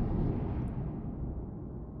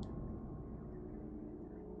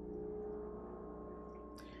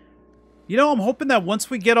 You know, I'm hoping that once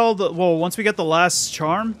we get all the... Well, once we get the last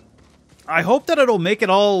charm... I hope that it'll make it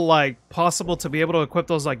all, like, possible to be able to equip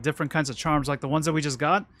those, like, different kinds of charms. Like the ones that we just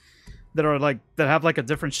got. That are, like... That have, like, a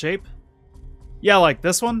different shape. Yeah, like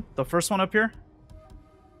this one. The first one up here.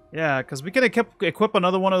 Yeah, because we can equip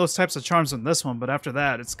another one of those types of charms in this one. But after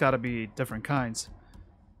that, it's got to be different kinds.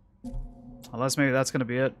 Unless maybe that's going to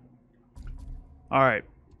be it. Alright.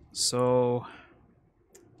 So...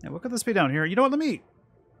 Yeah, what could this be down here? You know what?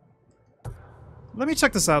 Let me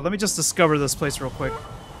check this out. Let me just discover this place real quick.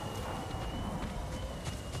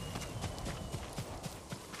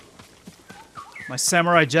 My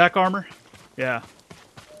Samurai Jack armor? Yeah.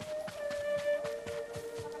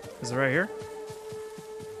 Is it right here?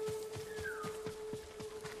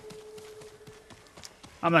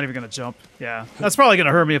 I'm not even gonna jump. Yeah. That's probably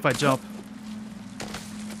gonna hurt me if I jump.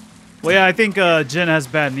 Well, yeah, I think Jin has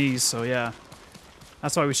bad knees, so yeah.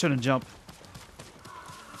 That's why we shouldn't jump.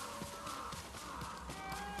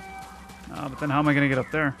 But then how am I gonna get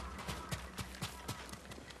up there?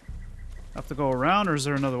 Have to go around, or is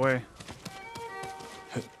there another way?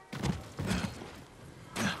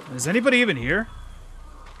 Is anybody even here?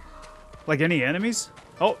 Like any enemies?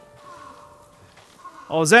 Oh.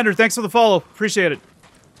 Oh, Xander, thanks for the follow. Appreciate it.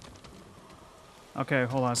 Okay,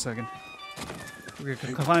 hold on a second. We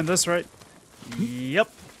can climb this, right?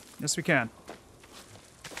 Yep. Yes, we can.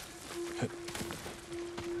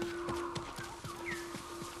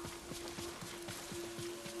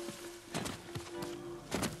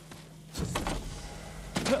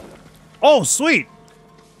 Oh, sweet!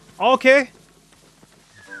 Okay.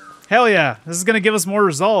 Hell yeah. This is gonna give us more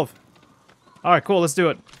resolve. Alright, cool. Let's do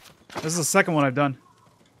it. This is the second one I've done.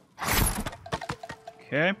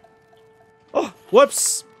 Okay. Oh,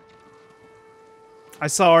 whoops! I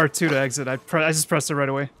saw R2 to exit. I just pressed it right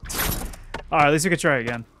away. Alright, at least we could try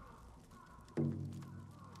again.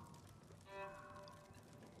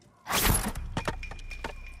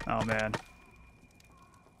 Oh, man.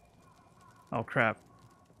 Oh, crap.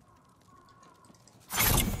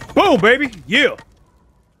 Boom, baby! Yeah!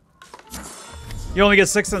 You only get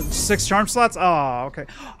six charm slots? Oh, okay.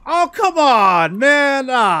 Oh, come on, man!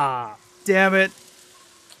 Ah, damn it.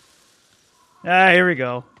 Ah, here we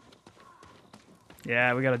go.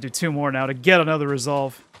 Yeah, we gotta do 2 more now to get another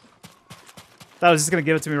resolve. That was just gonna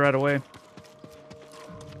give it to me right away.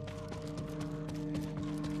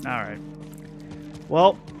 Alright.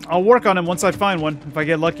 Well, I'll work on him once I find one, if I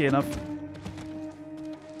get lucky enough.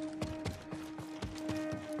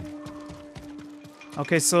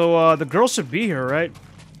 Okay, so the girl should be here, right?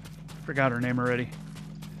 Forgot her name already.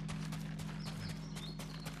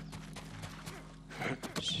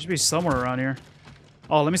 She should be somewhere around here.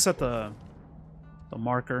 Oh, let me set the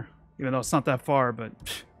marker, even though it's not that far, but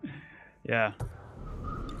yeah.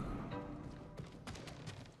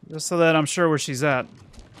 Just so that I'm sure where she's at.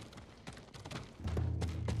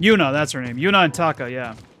 Yuna, that's her name. Yuna and Taka,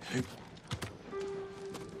 yeah.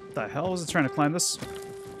 What the hell was it trying to climb this?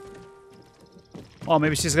 Oh,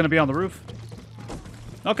 maybe she's gonna be on the roof.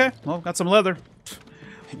 Okay, well, got some leather.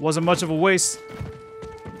 Wasn't much of a waste.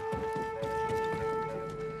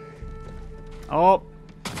 Oh.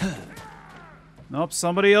 Nope,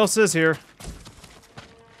 somebody else is here.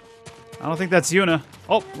 I don't think that's Yuna.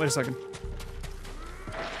 Oh, wait a second.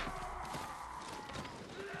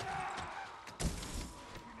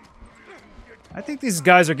 I think these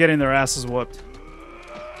guys are getting their asses whooped.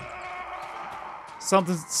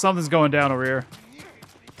 Something's going down over here.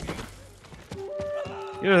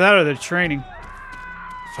 Either that or they're training.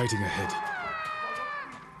 Fighting ahead.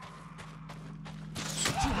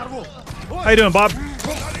 How you doing, Bob?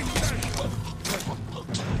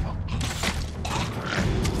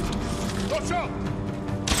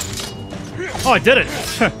 Oh, I did it!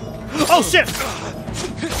 Oh, shit!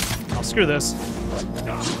 Oh, screw this.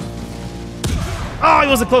 Oh, he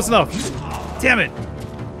wasn't close enough! Damn it!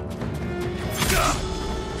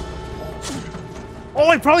 Oh,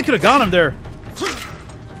 I probably could have got him there.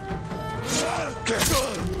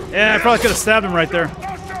 Yeah, I probably could have stabbed him right there.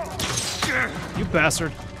 You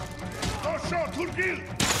bastard.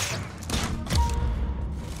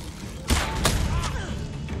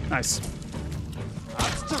 Nice.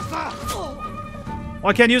 Oh,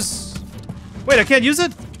 I can't use... Wait, I can't use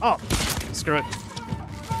it? Oh, screw it.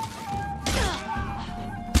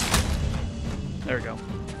 There we go.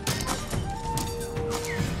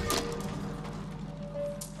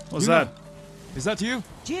 What's Yuna, that? Is that you?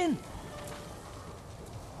 Jin!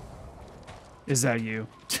 Is that you?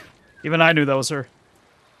 Even I knew that was her.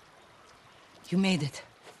 You made it.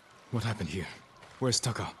 What happened here? Where's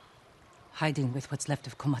Taka? Hiding with what's left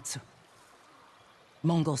of Komatsu.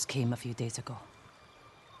 Mongols came a few days ago.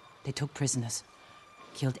 They took prisoners.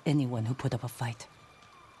 Killed anyone who put up a fight.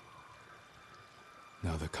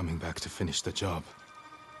 Now they're coming back to finish the job.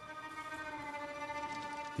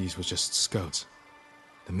 These were just scouts.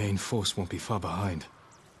 The main force won't be far behind.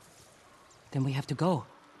 Then we have to go.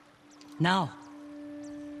 Now.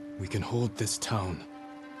 We can hold this town.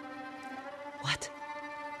 What?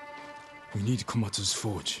 We need Komatsu's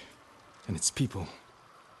forge, and its people.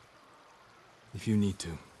 If you need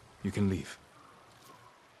to, you can leave.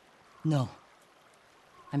 No.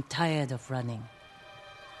 I'm tired of running.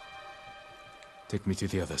 Take me to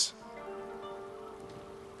the others.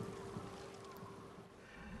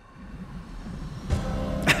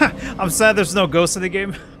 I'm sad there's no ghosts in the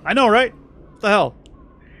game. I know, right? What the hell?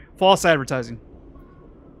 False advertising.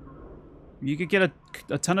 You could get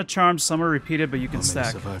a ton of charms, some are repeated, but you can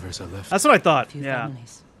stack. Survivors are left? That's what I thought. Few Yeah.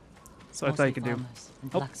 families. That's what I thought you could do. Farmers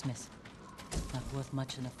and Oh. blacksmiths. Not worth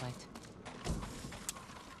much in a fight.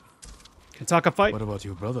 Can talk a fight? What about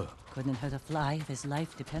your brother? Couldn't hurt a fly if his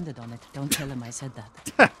life depended on it. Don't tell him I said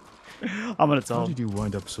that. I'm gonna tell How him. did you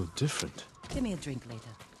wind up so different? Give me a drink later.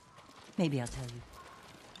 Maybe I'll tell you.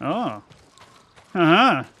 Oh.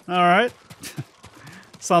 Uh-huh. Alright.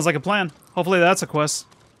 Sounds like a plan. Hopefully that's a quest.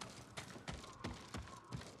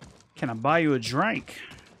 Can I buy you a drink?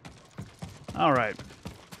 Alright.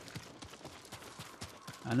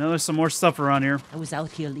 I know there's some more stuff around here. I was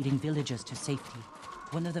out here leading villagers to safety.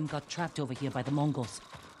 One of them got trapped over here by the Mongols.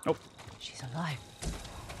 Oh. She's alive.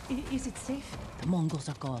 Is it safe? The Mongols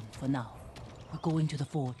are gone for now. We're going to the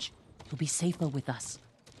forge. You'll be safer with us.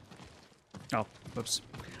 Oh, whoops.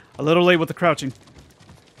 A little late with the crouching.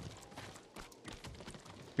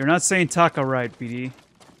 You're not saying Taka right, BD.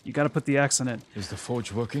 You gotta put the X in it. Is the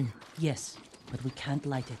forge working? Yes, but we can't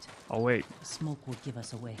light it. Oh, wait. The smoke will give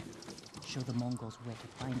us away. Show the Mongols where to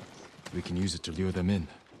find us. We can use it to lure them in.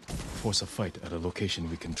 Force a fight at a location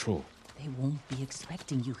we control. They won't be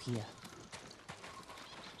expecting you here.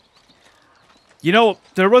 You know,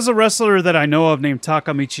 there was a wrestler that I know of named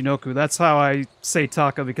Taka Michinoku. That's how I say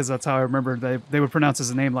Taka, because that's how I remember they would pronounce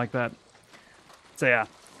his name like that. So yeah,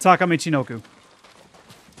 Taka Michinoku.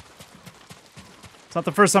 It's not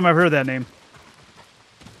the first time I've heard that name.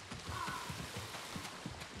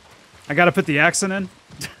 I gotta put the accent in.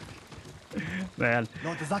 Man.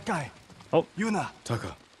 No, there's that guy. Oh. Yuna.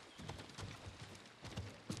 Taka.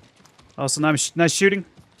 Oh, so nice shooting?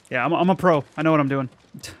 Yeah, I'm a pro. I know what I'm doing.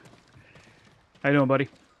 How you doing, buddy?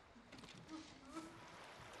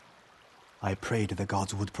 I prayed the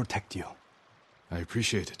gods would protect you. I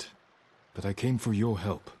appreciate it, but I came for your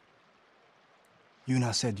help.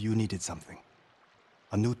 Yuna said you needed something.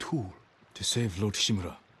 A new tool. To save Lord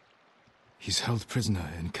Shimura. He's held prisoner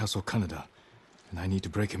in Castle Kaneda, and I need to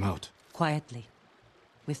break him out. Quietly.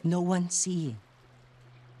 With no one seeing.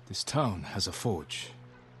 This town has a forge,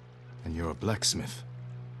 and you're a blacksmith.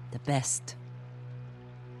 The best.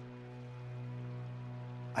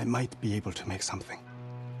 I might be able to make something.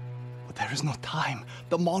 But there is no time.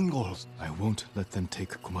 The Mongols. I won't let them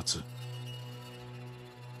take Komatsu.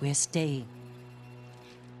 We're staying.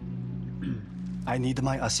 I need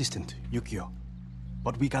my assistant, Yukio.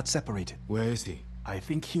 But we got separated. Where is he? I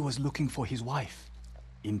think he was looking for his wife.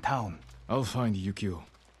 In town. I'll find Yukio.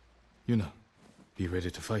 Yuna, be ready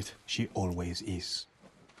to fight. She always is.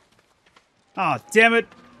 Ah, oh, damn it.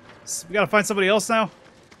 We gotta find somebody else now?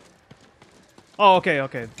 Oh,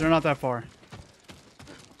 okay. They're not that far.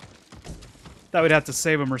 Thought we'd have to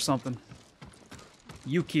save him or something.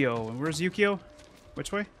 Yukio. Where's Yukio?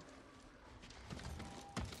 Which way?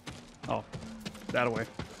 Oh, that way.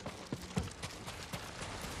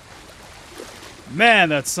 Man,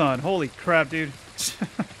 that sun. Holy crap, dude.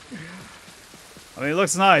 I mean, it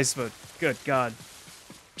looks nice, but good God.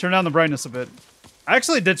 Turn down the brightness a bit. I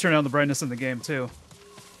actually did turn down the brightness in the game, too.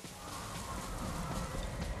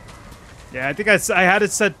 Yeah, I think I had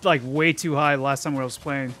it set, like, way too high last time when I was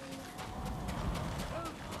playing.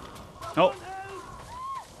 Oh.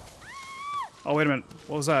 Oh, wait a minute.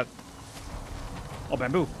 What was that? Oh,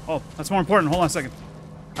 bamboo. Oh, that's more important. Hold on a second.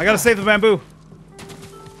 I gotta save the bamboo.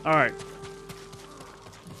 Alright.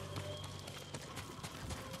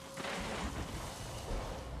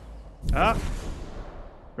 Ah.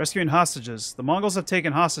 Rescuing hostages. The Mongols have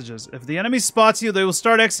taken hostages. If the enemy spots you, they will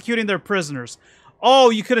start executing their prisoners. Oh,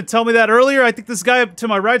 you couldn't tell me that earlier? I think this guy to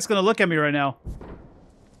my right's gonna look at me right now.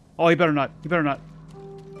 Oh, he better not. He better not.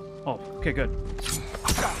 Oh, okay, good.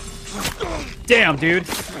 Damn, dude.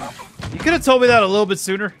 You could have told me that a little bit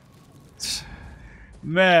sooner.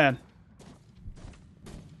 Man.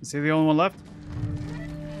 Is he the only one left?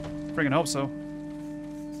 Freaking hope so.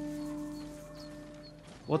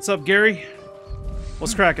 What's up, Gary?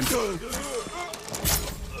 What's cracking?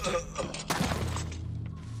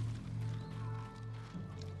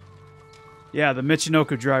 Yeah, the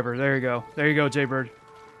Michinoku driver. There you go. There you go, Jaybird.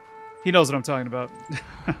 He knows what I'm talking about.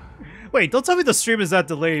 Wait, don't tell me the stream is that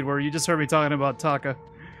delayed where you just heard me talking about Taka.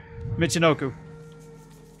 Michinoku.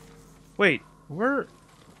 Wait, where?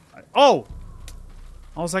 Oh!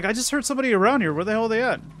 I was like, I just heard somebody around here. Where the hell are they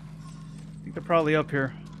at? I think they're probably up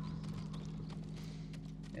here.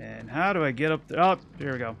 And how do I get up there? Oh,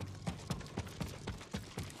 here we go.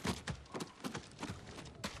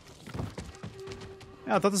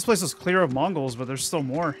 Yeah, I thought this place was clear of Mongols, but there's still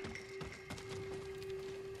more.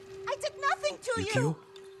 I did nothing to you!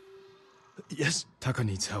 Yes? Taka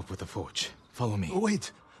needs help with the forge. Follow me.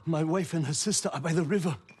 Wait, my wife and her sister are by the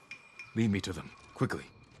river. Lead me to them, quickly.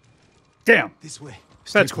 Damn! This way.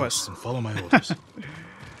 Fetch quest. And follow my orders.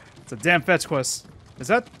 It's a damn fetch quest. Is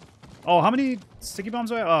that... Oh, how many sticky bombs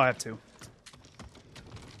do I have? Oh, I have 2.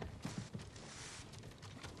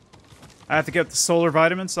 I have to get the solar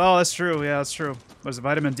vitamins? Oh, that's true. Yeah, that's true. Was it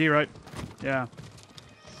vitamin D, right? Yeah.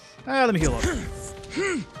 Ah, let me heal up.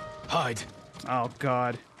 Hide. Oh,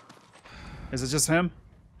 God. Is it just him?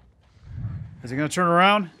 Is he gonna turn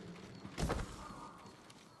around?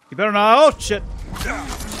 You better not. Oh, shit.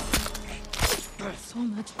 So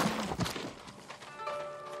much.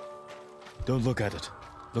 Don't look at it.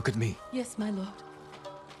 Look at me. Yes, my lord.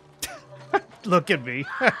 Look at me.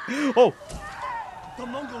 Oh. The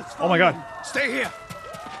Mongols. Oh, my God. Stay here.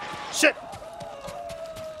 Shit.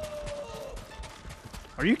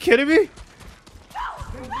 Are you kidding me?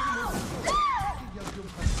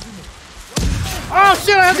 Oh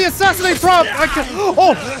shit, I have the assassinate prompt!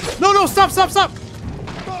 Oh! No, no, stop, stop, stop!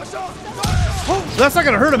 Oh, that's not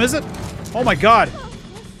gonna hurt him, is it? Oh my god.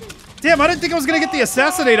 Damn, I didn't think I was gonna get the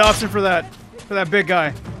assassinate option for that big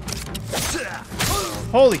guy.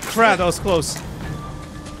 Holy crap, that was close.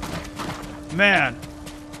 Man.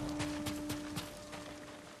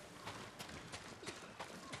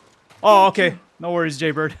 Oh, okay. No worries,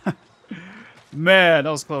 Jaybird. Man, that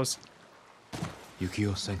was close.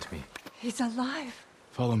 Yukio sent me. He's alive.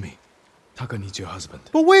 Follow me. Taka needs your husband.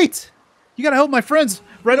 But wait! You gotta help my friends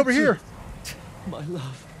right over here. My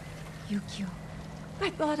love. Yukio, I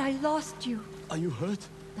thought I lost you. Are you hurt?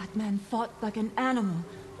 That man fought like an animal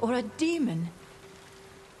or a demon.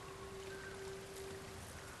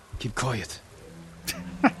 Keep quiet.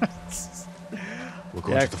 We're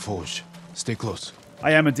going to the forge. Stay close.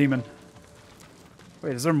 I am a demon.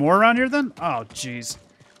 Wait, is there more around here then? Oh, jeez.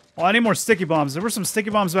 Well, I need more sticky bombs. There were some sticky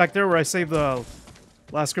bombs back there where I saved the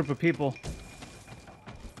last group of people.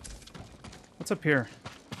 What's up here?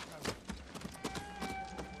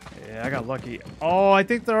 Yeah, I got lucky. Oh, I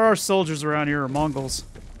think there are soldiers around here, or Mongols.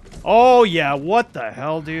 Oh, yeah. What the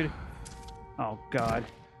hell, dude? Oh, God.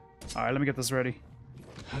 All right, let me get this ready.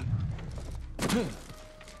 Are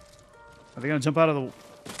they going to jump out of the...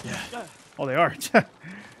 Yeah. Oh, they are.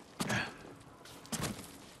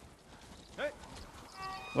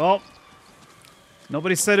 Well,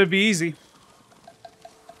 nobody said it'd be easy.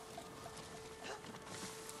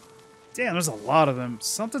 Damn, there's a lot of them.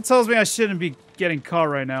 Something tells me I shouldn't be getting caught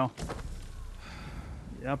right now.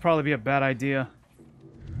 Yeah, that'll probably be a bad idea.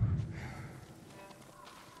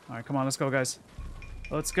 Alright, come on, let's go, guys.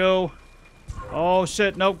 Let's go. Oh,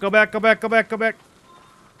 shit. Nope, go back, go back, go back, go back.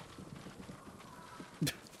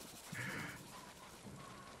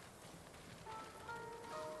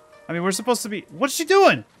 I mean, we're supposed to be... What's she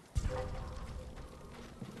doing?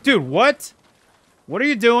 Dude, what? What are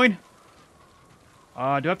you doing? Do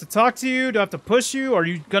I have to talk to you? Do I have to push you? Are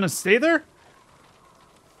you gonna stay there?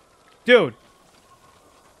 Dude.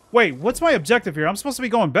 Wait, what's my objective here? I'm supposed to be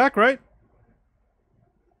going back, right?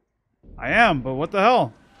 I am, but what the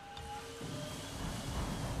hell?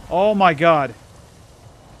 Oh my god.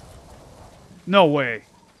 No way.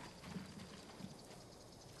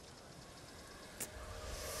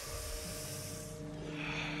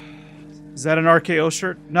 Is that an RKO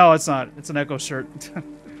shirt? No, it's not. It's an Echo shirt.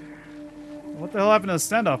 What the hell happened to the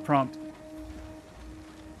standoff prompt?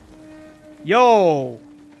 Yo!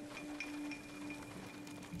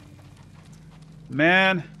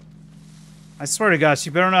 Man. I swear to God,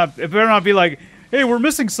 it better not be like, hey, we're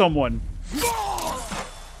missing someone.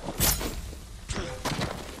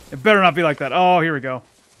 It better not be like that. Oh, here we go.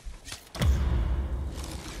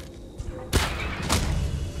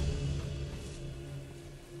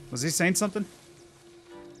 Was he saying something?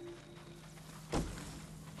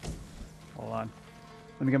 Hold on.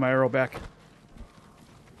 Let me get my arrow back.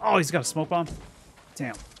 Oh, he's got a smoke bomb?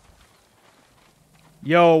 Damn.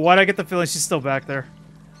 Yo, why'd I get the feeling she's still back there?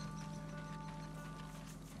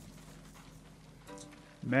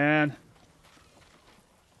 Man.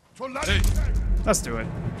 Hey. Let's do it.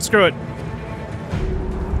 Screw it.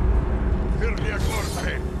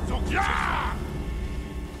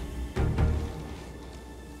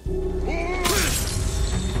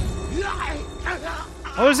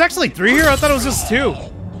 Oh, there's actually 3 here? I thought it was just 2.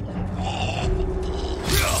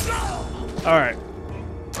 Alright.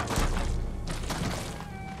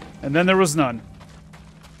 And then there was none.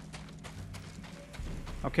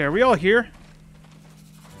 Okay, are we all here?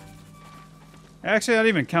 Actually, I didn't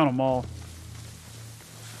even count them all.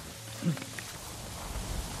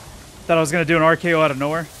 Thought I was gonna do an RKO out of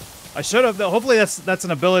nowhere. I should have. Hopefully that's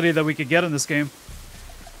an ability that we could get in this game.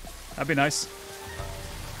 That'd be nice.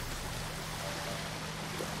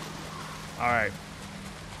 Alright.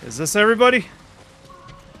 Is this everybody?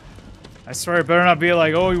 I swear it better not be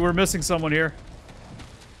like, oh, we're missing someone here.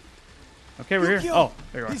 Okay, we're here. Oh,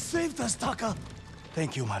 there you are. He saved us, Taka.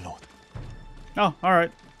 Thank you, my lord. Oh,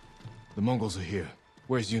 alright. The Mongols are here.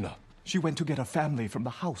 Where's Yuna? She went to get her family from the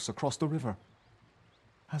house across the river.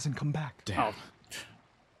 Hasn't come back. Damn. Oh.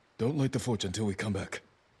 Don't light the forge until we come back.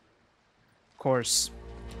 Of course.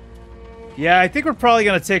 Yeah, I think we're probably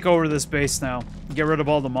going to take over this base now. And get rid of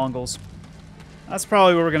all the Mongols. That's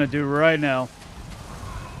probably what we're going to do right now.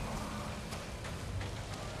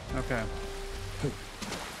 Okay.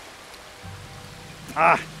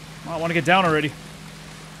 Ah! I want to get down already.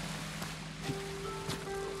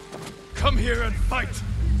 Come here and fight!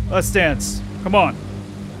 Let's dance. Come on.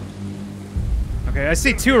 Okay, I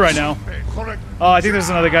see 2 right now. Oh, I think there's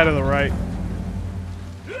another guy to the right.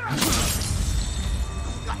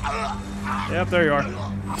 Yep, there you are.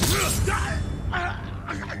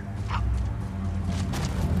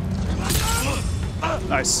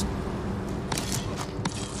 Nice.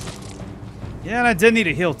 Yeah, and I did need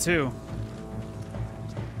a heal too.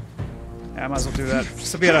 Yeah, I might as well do that.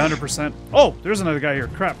 Just to be at 100%. Oh, there's another guy here.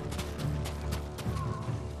 Crap.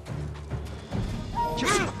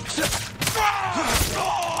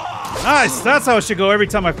 Nice! That's how it should go every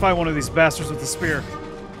time I fight one of these bastards with the spear.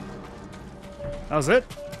 That was it?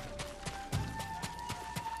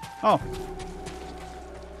 Oh.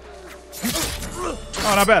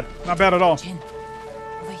 Oh, not bad. Not bad at all. Jin,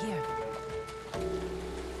 over here.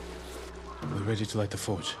 We're ready to light the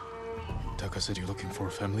forge. Taka said you're looking for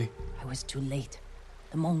a family? I was too late.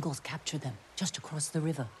 The Mongols captured them, just across the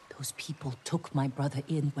river. Those people took my brother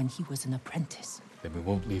in when he was an apprentice. Then we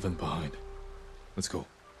won't leave him behind. Let's go.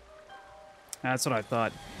 That's what I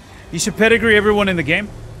thought. You should pedigree everyone in the game?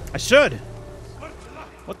 I should.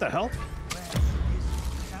 What the hell?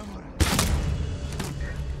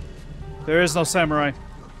 There is no samurai.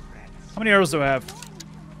 How many arrows do I have?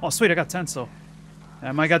 Oh, sweet, I got 10 still.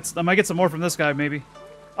 I might get some more from this guy, maybe.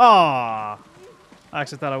 Ah, I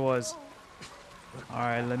actually thought I was. All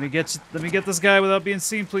right, let me get this guy without being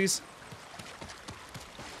seen, please.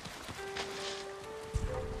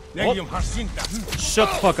 Oh. Shut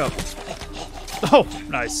the fuck up. Oh,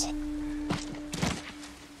 nice.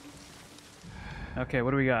 Okay, what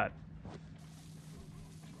do we got?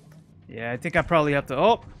 Yeah, I think I probably have to.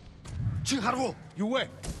 Oh, you where?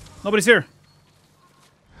 Nobody's here.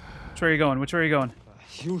 Which way are you going? Which way are you going?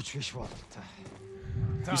 Huge fish water.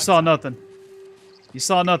 You saw nothing. You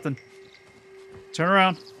saw nothing. Turn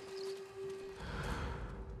around.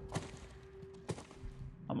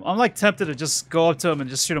 I'm like tempted to just go up to him and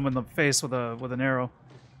just shoot him in the face with an arrow.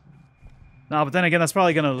 No, but then again, that's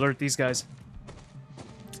probably gonna alert these guys.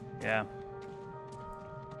 Yeah.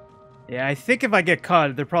 Yeah, I think if I get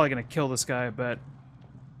caught, they're probably gonna kill this guy, but...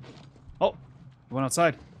 Oh, he went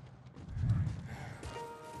outside.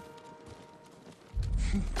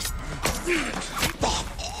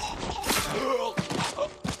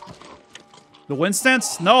 The wind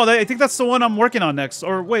stance? No, I think that's the one I'm working on next.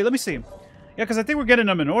 Or wait, let me see. Yeah, because I think we're getting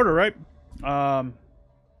them in order, right?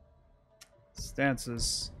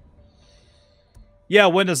 Stances. Yeah,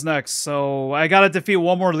 wind is next. So I gotta defeat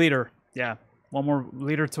one more leader. Yeah, one more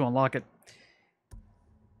leader to unlock it.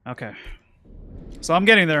 Okay. So I'm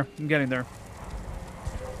getting there. I'm getting there.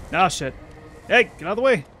 Ah, shit. Hey, get out of the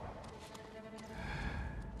way.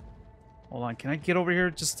 Hold on, can I get over here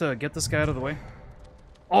just to get this guy out of the way?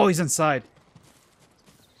 Oh, he's inside.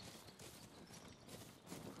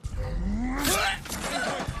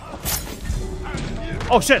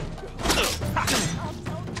 Oh, shit!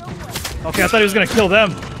 Okay, I thought he was gonna kill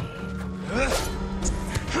them.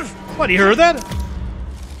 What, you heard that?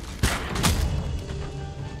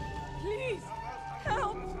 Please,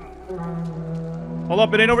 help!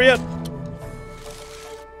 up, it ain't over yet.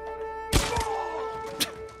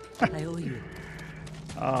 I owe you.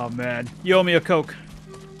 Oh, man. You owe me a Coke.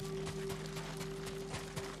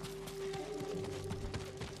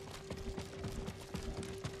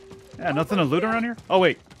 Yeah, nothing to loot around here? Oh,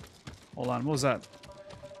 wait. Hold on, what was that?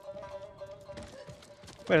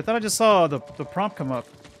 Wait, I thought I just saw the prompt come up.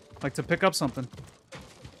 Like, to pick up something.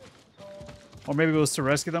 Or maybe it was to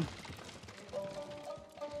rescue them.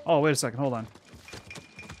 Oh, wait a second, hold on.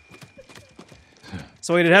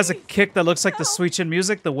 So wait, it has a kick that looks like the Sweet Chin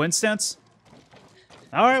music, the wind stance?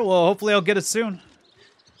 Alright, well, hopefully I'll get it soon.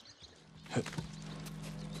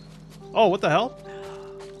 Oh, what the hell?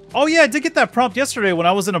 Oh yeah, I did get that prompt yesterday when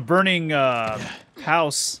I was in a burning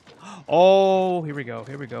house. Oh, here we go,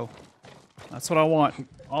 here we go. That's what I want.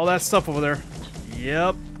 All that stuff over there.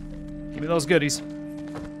 Yep. Give me those goodies.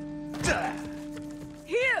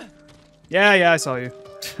 Here! Yeah, I saw you.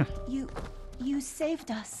 You saved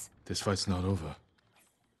us. This fight's not over.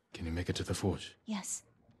 Can you make it to the forge? Yes.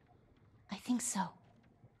 I think so.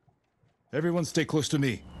 Everyone stay close to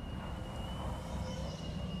me.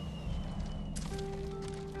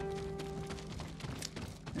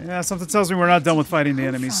 Yeah, something tells me we're not done with fighting the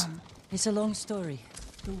enemies. It's a long story.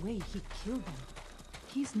 The way he killed them.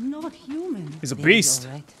 He's not human. He's a beast.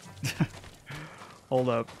 Right. Hold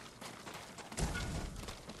up.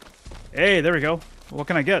 Hey, there we go. What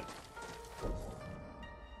can I get?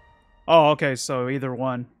 Oh, okay, so either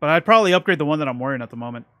one. But I'd probably upgrade the one that I'm wearing at the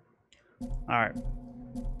moment. Alright.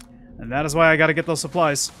 And that is why I gotta get those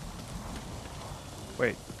supplies.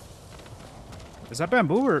 Wait. Is that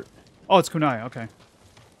bamboo or... Oh, it's kunai, okay.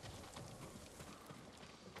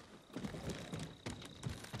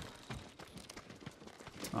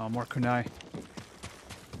 Oh, more kunai.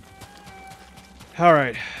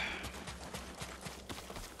 Alright.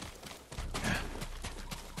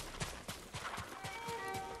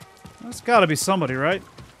 There's gotta be somebody, right?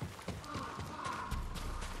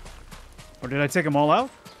 Or did I take them all out?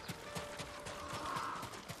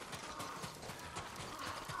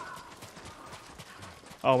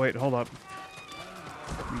 Oh, wait, hold up.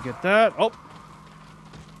 Let me get that. Oh!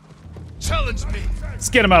 Challenge me! Let's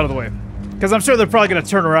get him out of the way. Because I'm sure they're probably going to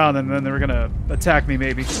turn around and then they're going to attack me,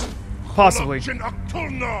 maybe. Possibly.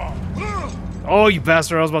 Oh, you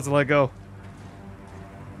bastard. I was about to let go.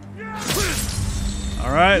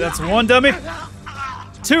 Alright, that's one dummy.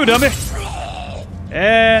 Two dummy.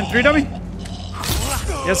 And three dummy.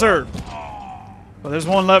 Yes, sir. Well, there's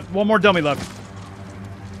one left. One more dummy left.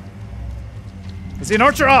 Is he an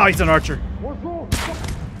archer? Oh, he's an archer.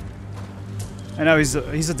 I know he's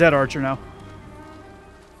a dead archer now.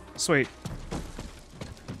 Sweet.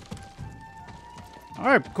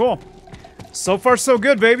 Alright, cool. So far, so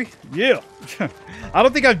good, baby. Yeah. I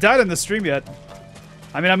don't think I've died in this stream yet.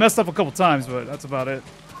 I mean, I messed up a couple times, but that's about it.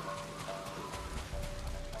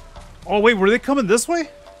 Oh, wait, were they coming this way?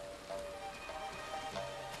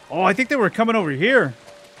 Oh, I think they were coming over here.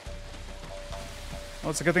 Oh,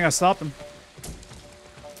 it's a good thing I stopped them.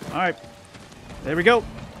 Alright. There we go.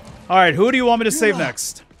 Alright, who do you want me to save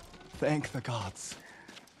next? Thank the gods.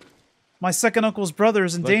 My second uncle's brother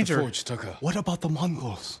is in danger. The forge, Tucker. What about the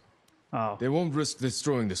Mongols? Oh. They won't risk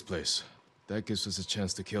destroying this place. That gives us a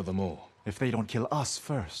chance to kill them all. If they don't kill us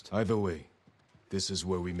first. Either way, this is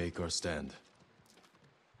where we make our stand.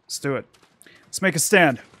 Let's do it. Let's make a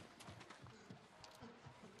stand.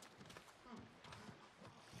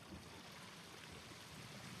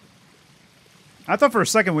 I thought for a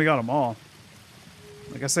second we got them all.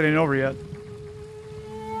 I guess it ain't over yet.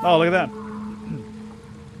 Oh, look at that.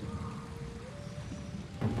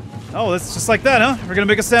 Oh, it's just like that, huh? We're gonna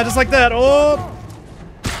make a stand just like that. Oh!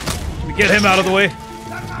 Let me get him out of the way.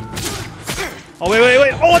 Oh,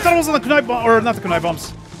 wait. Oh, I thought it was on the kunai bomb. Or not the kunai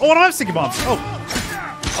bombs. Oh, I don't have sticky bombs. Oh.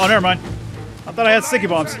 Oh, never mind. I thought I had sticky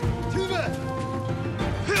bombs.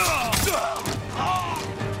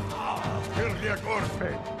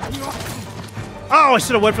 Oh, I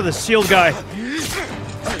should have went for the shield guy.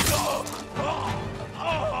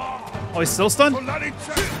 Oh, he's still stunned?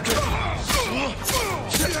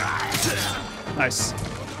 Nice.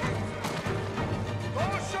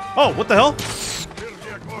 Oh, what the hell?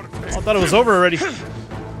 Oh, I thought it was over already.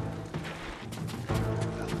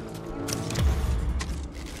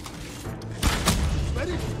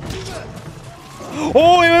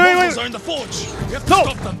 Oh, wait. Mongols are in the forge. We have to No!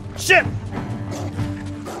 stop them. Shit!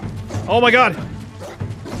 Oh my god.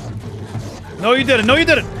 No, you didn't. No, you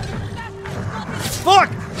didn't. Fuck!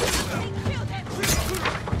 Do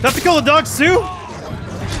I have to kill the dogs too?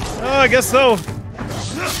 Oh, I guess so.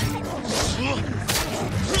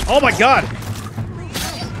 Oh my god.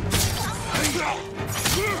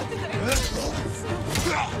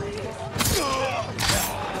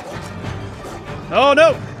 Oh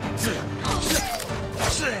no!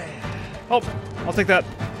 Oh, I'll take that.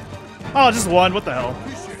 Oh, just one. What the hell?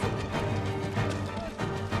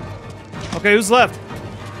 Okay, who's left?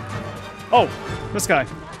 Oh, this guy.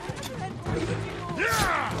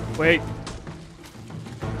 Wait.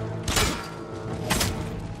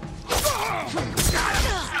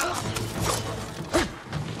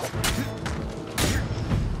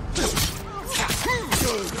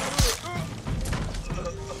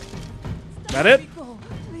 That it?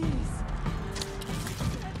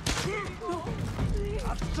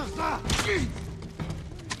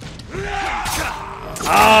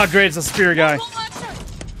 Ah, great, it's a spear guy.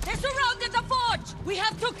 They surrounded the forge! We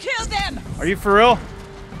have to kill them! Are you for real?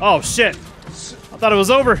 Oh, shit. I thought it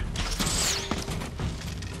was over.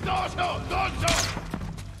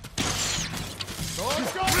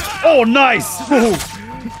 Oh, nice! Ooh,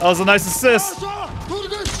 that was a nice assist.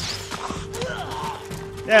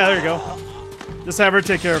 Yeah, there you go. Just have her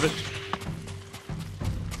take care of it.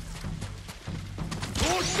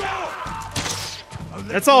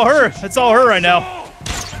 It's all her. It's all her right now.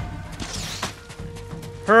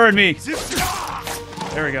 Her and me.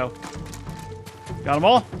 There we go. Got them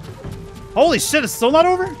all. Holy shit, it's still not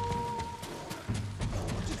over?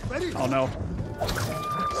 Oh no.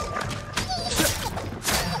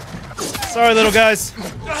 Sorry, little guys.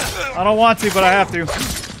 I don't want to, but I have to.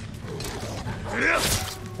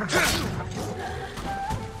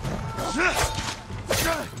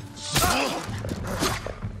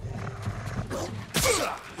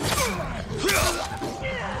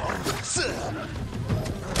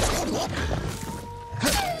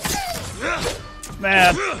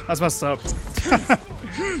 Man, that's messed up.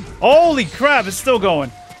 Holy crap, it's still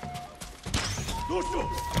going.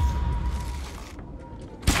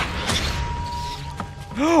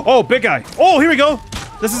 Oh, big guy. Oh, here we go.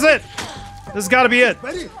 This is it. This has got to be it.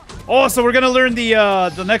 Oh, so we're gonna learn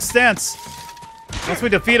the next stance once we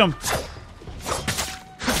defeat him.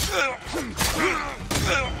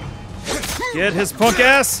 Get his punk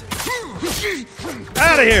ass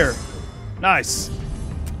out of here. Nice.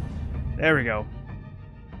 There we go.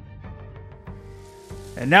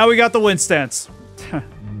 And now we got the win stance.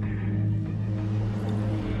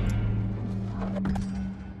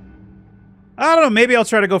 I don't know. Maybe I'll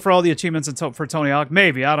try to go for all the achievements for Tony Hawk.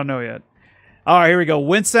 Maybe. I don't know yet. All right, here we go.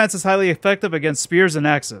 Wind stance is highly effective against spears and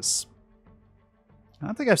axes. I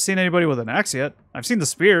don't think I've seen anybody with an axe yet. I've seen the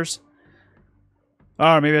spears.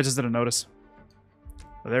 Oh, maybe I just didn't notice.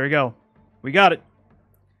 But there we go. We got it.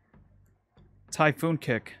 Typhoon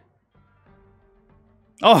kick.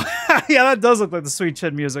 Oh, yeah, that does look like the Sweet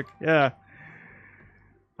Chin music. Yeah.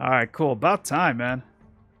 All right, cool. About time, man.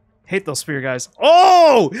 Hate those spear guys.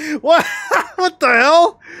 Oh! What? What the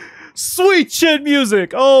hell? Sweet Chin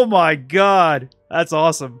music. Oh, my God. That's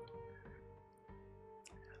awesome.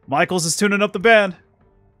 Michaels is tuning up the band.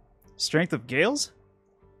 Strength of Gales?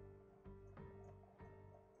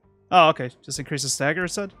 Oh, okay. Just increases stagger, it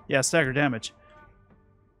said? Yeah, stagger damage.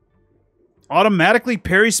 Automatically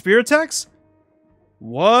parry spear attacks?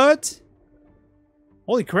 What?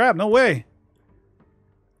 Holy crap, no way.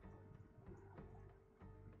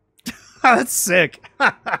 That's sick.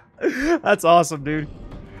 That's awesome, dude.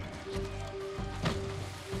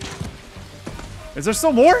 Is there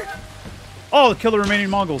still more? Oh, kill the remaining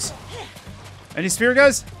Mongols. Any spear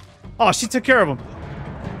guys? Oh, she took care of them.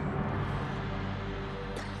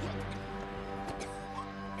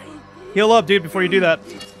 Heal up, dude, before you do that.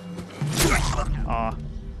 Aw.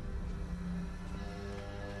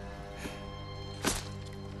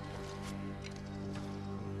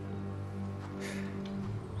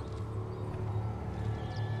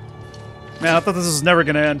 Man, I thought this was never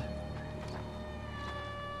gonna end.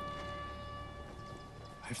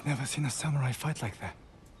 I've never seen a samurai fight like that.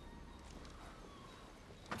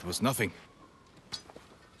 It was nothing.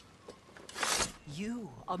 You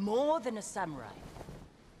are more than a samurai.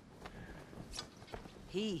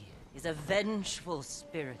 He is a vengeful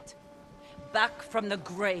spirit, back from the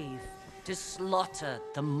grave to slaughter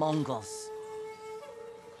the Mongols.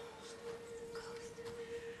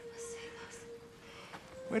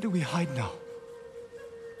 Where do we hide now?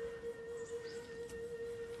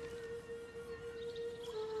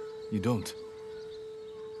 You don't.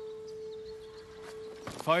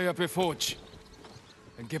 Fire up a forge,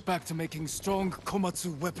 and get back to making strong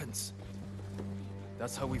Komatsu weapons.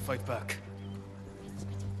 That's how we fight back.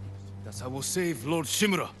 That's how we'll save Lord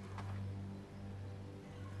Shimura.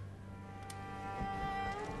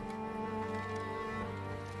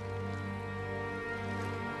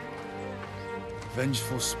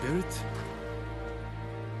 Vengeful spirit?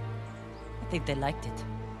 I think they liked it.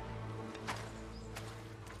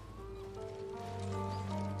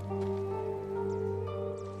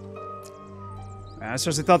 I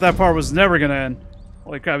seriously thought that part was never gonna end.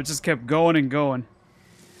 Holy crap, it just kept going and going.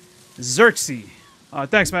 Xerxes.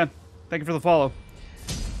 Thanks, man. Thank you for the follow.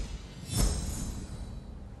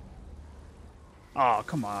 Oh,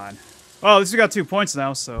 come on. Well, at least we got 2 points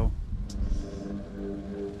now, so...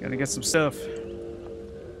 Gotta get some stuff.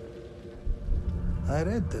 I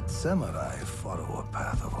read that samurai follow a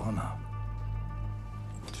path of honor.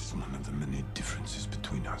 It is one of the many differences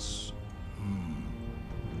between us.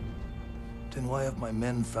 Then why have my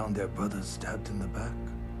men found their brothers stabbed in the back?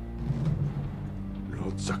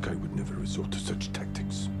 Lord Sakai would never resort to such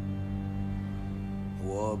tactics.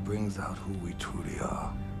 War brings out who we truly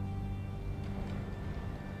are.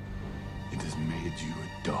 It has made you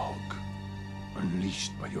a dog,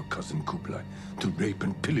 unleashed by your cousin Kublai to rape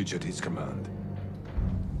and pillage at his command.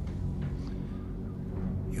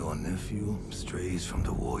 Your nephew strays from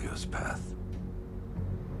the warrior's path.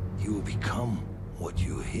 He will become what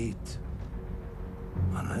you hate.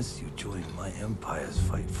 Unless you join my empire's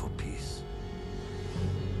fight for peace.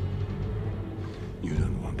 You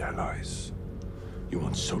don't want allies. You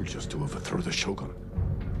want soldiers to overthrow the Shogun.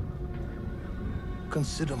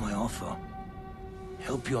 Consider my offer.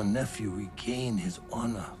 Help your nephew regain his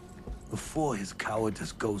honor before his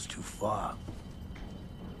cowardice goes too far.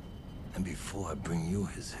 And before I bring you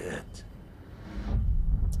his head.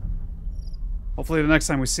 Hopefully the next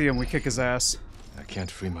time we see him, we kick his ass. I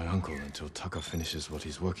can't free my uncle until Taka finishes what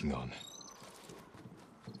he's working on.